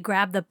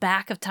the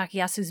back of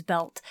Takayasu's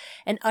belt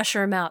and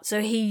usher him out.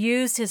 So he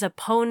used his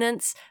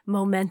opponent's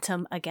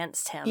momentum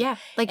against him. Yeah,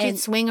 you'd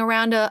swing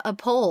around a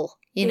pole,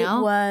 you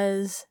know?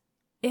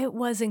 It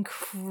was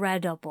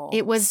incredible.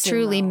 It was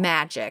truly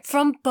magic.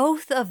 From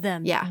both of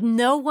them. Yeah.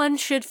 No one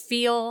should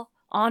feel,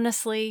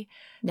 honestly,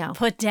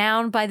 put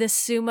down by this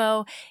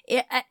sumo.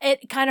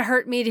 It kind of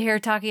hurt me to hear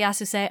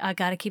Takayasu say, I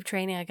got to keep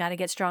training. I got to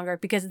get stronger,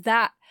 because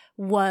that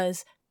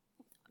was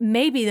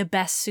maybe the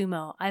best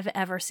sumo I've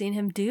ever seen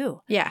him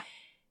do. Yeah.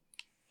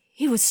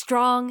 He was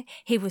strong.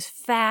 He was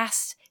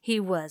fast. He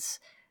was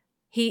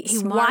He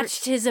Smart,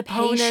 watched his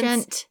opponents.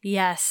 patient.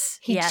 Yes.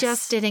 He yes.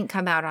 just didn't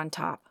come out on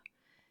top.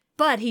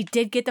 But he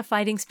did get the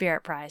Fighting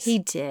Spirit Prize. He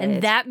did.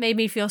 And that made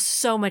me feel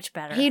so much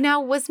better. He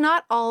now was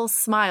not all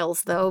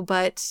smiles, though,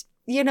 but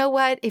you know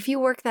what? If you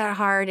work that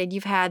hard and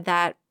you've had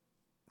that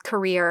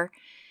career,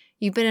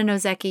 you've been a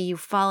Ozeki, you've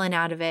fallen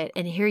out of it,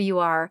 and here you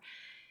are,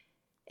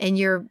 and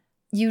you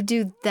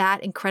do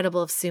that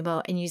incredible of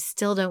sumo, and you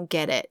still don't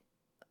get it.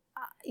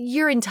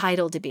 You're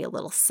entitled to be a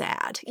little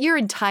sad. You're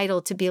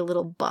entitled to be a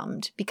little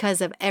bummed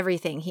because of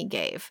everything he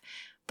gave.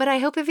 But I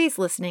hope if he's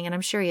listening, and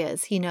I'm sure he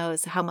is, he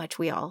knows how much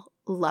we all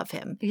love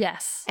him.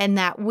 Yes. And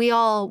that we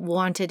all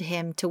wanted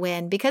him to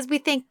win because we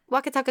think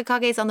Wakataka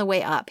Kage is on the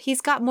way up.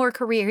 He's got more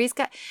career.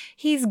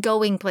 He's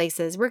going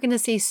places. We're going to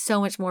see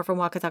so much more from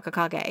Wakataka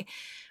Kage.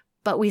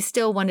 But we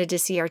still wanted to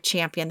see our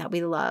champion that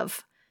we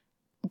love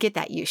get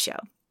that Yusho.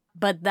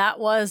 But that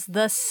was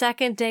the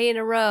second day in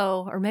a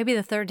row, or maybe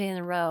the third day in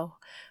a row,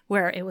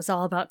 where it was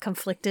all about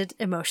conflicted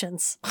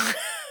emotions.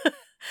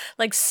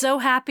 Like so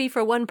happy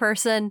for one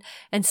person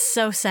and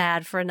so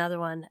sad for another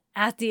one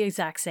at the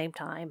exact same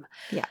time.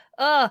 Yeah.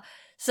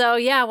 So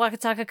yeah,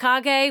 Wakataka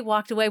Kage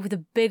walked away with a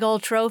big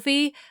old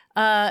trophy,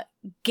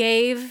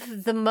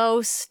 gave the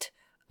most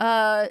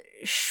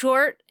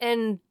short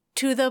and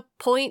to the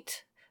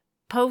point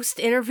post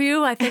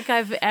interview I think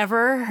I've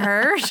ever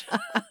heard.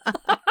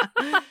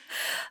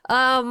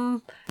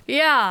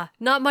 Yeah,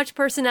 not much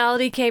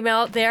personality came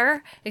out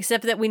there,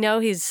 except that we know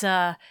he's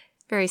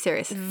very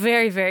serious.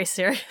 Very, very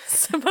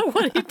serious about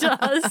what he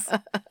does.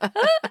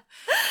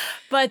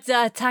 But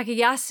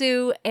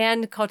Takayasu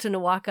and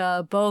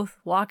Kotonowaka both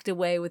walked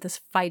away with this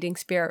Fighting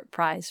Spirit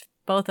Prize,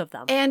 both of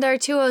them. And our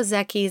two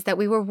Ozekis that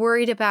we were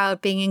worried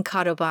about being in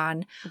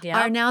Kadoban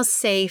are now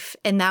safe.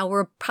 And now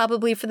we're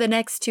probably for the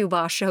next two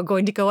Basho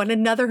going to go on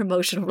another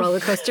emotional roller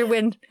coaster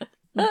when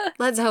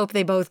let's hope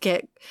they both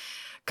get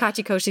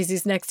Kachikoshi's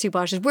these next two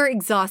Bashos. We're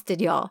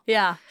exhausted, y'all.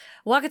 Yeah.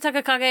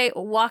 Wakataka Kage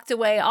walked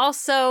away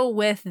also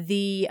with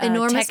the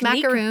enormous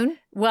technique. macaroon.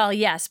 Well,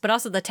 yes, but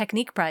also the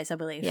technique prize, I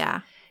believe.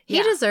 Yeah.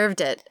 He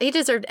deserved it. He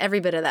deserved every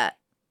bit of that.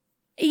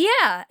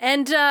 Yeah.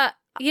 And,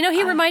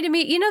 he reminded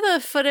me, the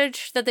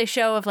footage that they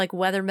show of like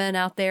weathermen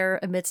out there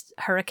amidst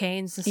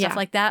hurricanes and stuff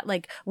like that,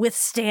 like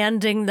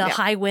withstanding the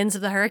high winds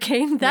of the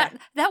hurricane. That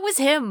was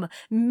him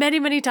many,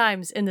 many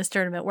times in this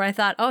tournament where I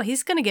thought, oh,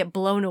 he's going to get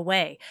blown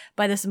away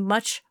by this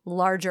much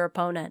larger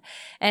opponent.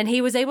 And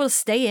he was able to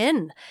stay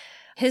in.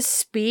 His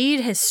speed,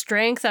 his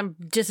strength, I'm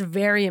just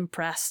very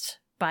impressed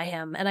by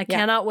him. And I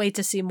cannot wait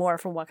to see more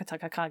from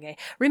Wakataka Kage.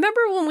 Remember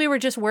when we were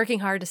just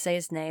working hard to say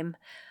his name?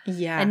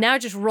 Yeah. And now it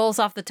just rolls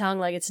off the tongue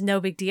like it's no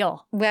big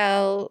deal.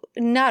 Well,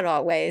 not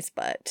always,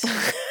 but,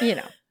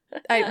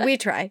 we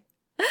try.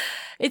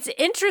 It's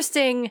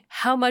interesting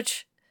how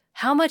much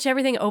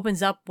everything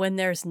opens up when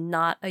there's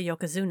not a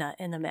Yokozuna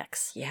in the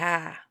mix.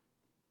 Yeah.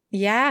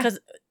 Yeah. Because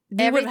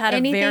we would have had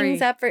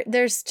anything's up for,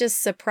 there's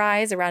just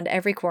surprise around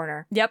every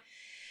corner. Yep.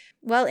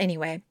 Well,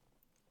 anyway,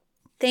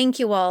 thank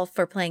you all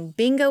for playing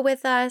bingo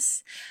with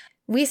us.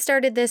 We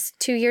started this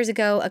 2 years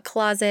ago, a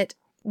closet.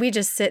 We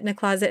just sit in a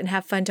closet and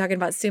have fun talking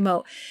about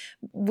sumo.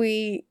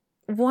 We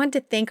want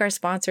to thank our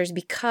sponsors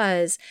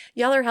because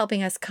y'all are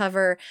helping us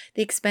cover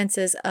the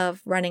expenses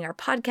of running our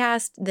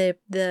podcast,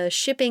 the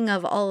shipping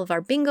of all of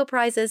our bingo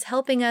prizes,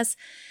 helping us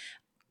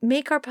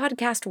make our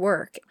podcast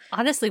work.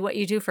 Honestly, what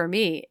you do for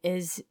me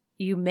is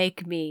you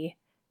make me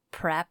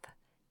prep.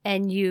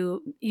 And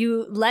you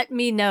let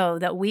me know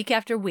that week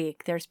after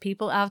week, there's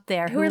people out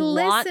there who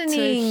want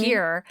to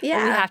hear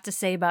what we have to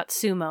say about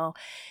sumo.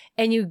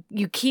 And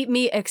you keep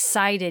me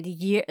excited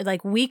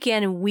week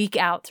in and week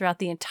out throughout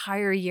the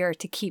entire year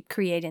to keep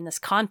creating this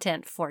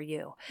content for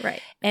you.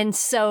 Right. And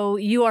so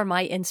you are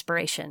my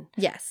inspiration.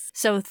 Yes.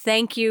 So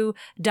thank you,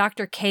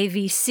 Dr.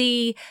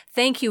 KVC.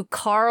 Thank you,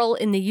 Carl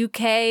in the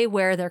UK,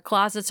 where their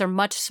closets are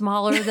much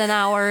smaller than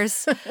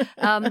ours.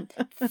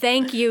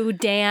 Thank you,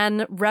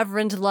 Dan,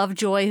 Reverend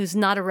Lovejoy, who's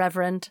not a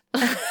reverend.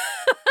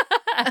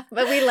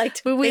 But we like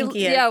to think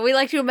he is. Yeah, we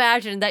like to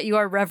imagine that you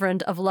are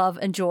Reverend of love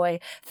and joy.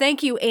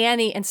 Thank you,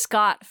 Annie and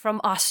Scott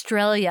from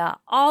Australia,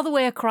 all the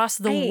way across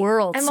the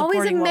world. I'm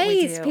always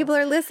amazed people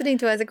are listening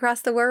to us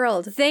across the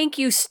world. Thank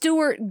you,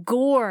 Stuart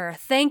Gore.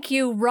 Thank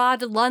you,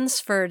 Rod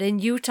Lunsford in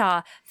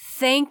Utah.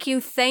 Thank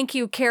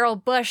you, Carol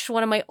Bush,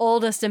 one of my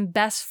oldest and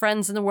best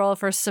friends in the world,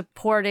 for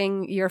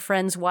supporting your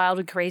friend's wild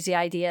and crazy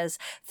ideas.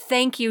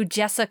 Thank you,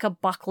 Jessica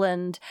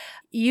Buckland.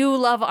 You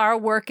love our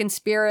work and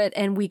spirit,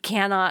 and we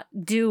cannot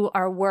do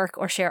our work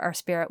or share our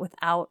spirit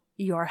without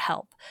your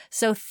help.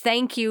 So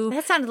thank you.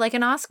 That sounded like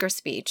an Oscar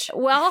speech.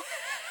 Well,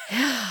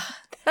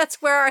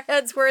 that's where our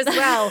heads were as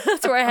well.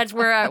 That's where our heads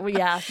were at,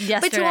 yesterday.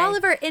 But to all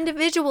of our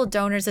individual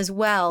donors as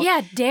well.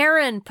 Yeah,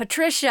 Darren,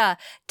 Patricia,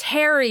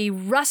 Terry,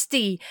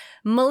 Rusty,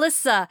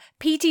 Melissa,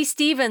 P.T.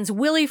 Stevens,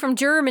 Willie from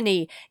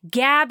Germany,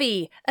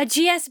 Gabby, a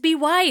GSB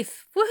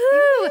wife,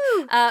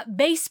 woohoo!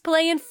 Bass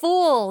playing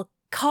fool,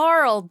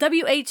 Carl,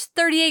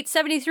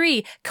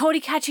 WH3873, Cody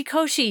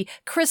Kachikoshi,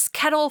 Chris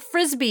Kettle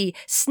Frisbee,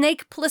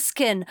 Snake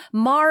Pliskin,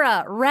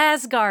 Mara,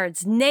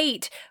 Razguards,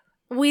 Nate,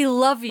 We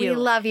love you. We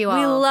love you all.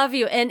 We love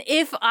you. And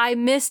if I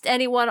missed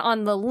anyone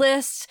on the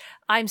list,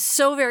 I'm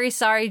so very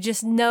sorry.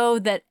 Just know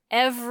that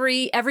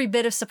every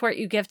bit of support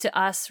you give to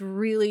us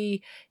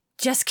really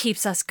just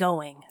keeps us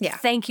going. Yeah.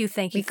 Thank you.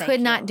 We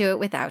could not do it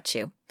without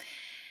you.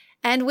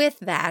 And with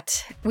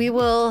that, we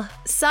will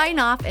sign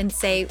off and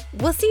say,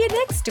 we'll see you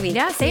next week.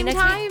 Yeah, see you same next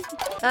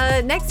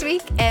time next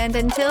week. And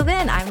until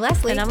then, I'm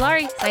Leslie. And I'm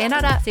Laurie.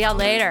 Sayonara. See y'all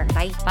later.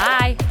 Bye.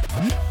 Bye.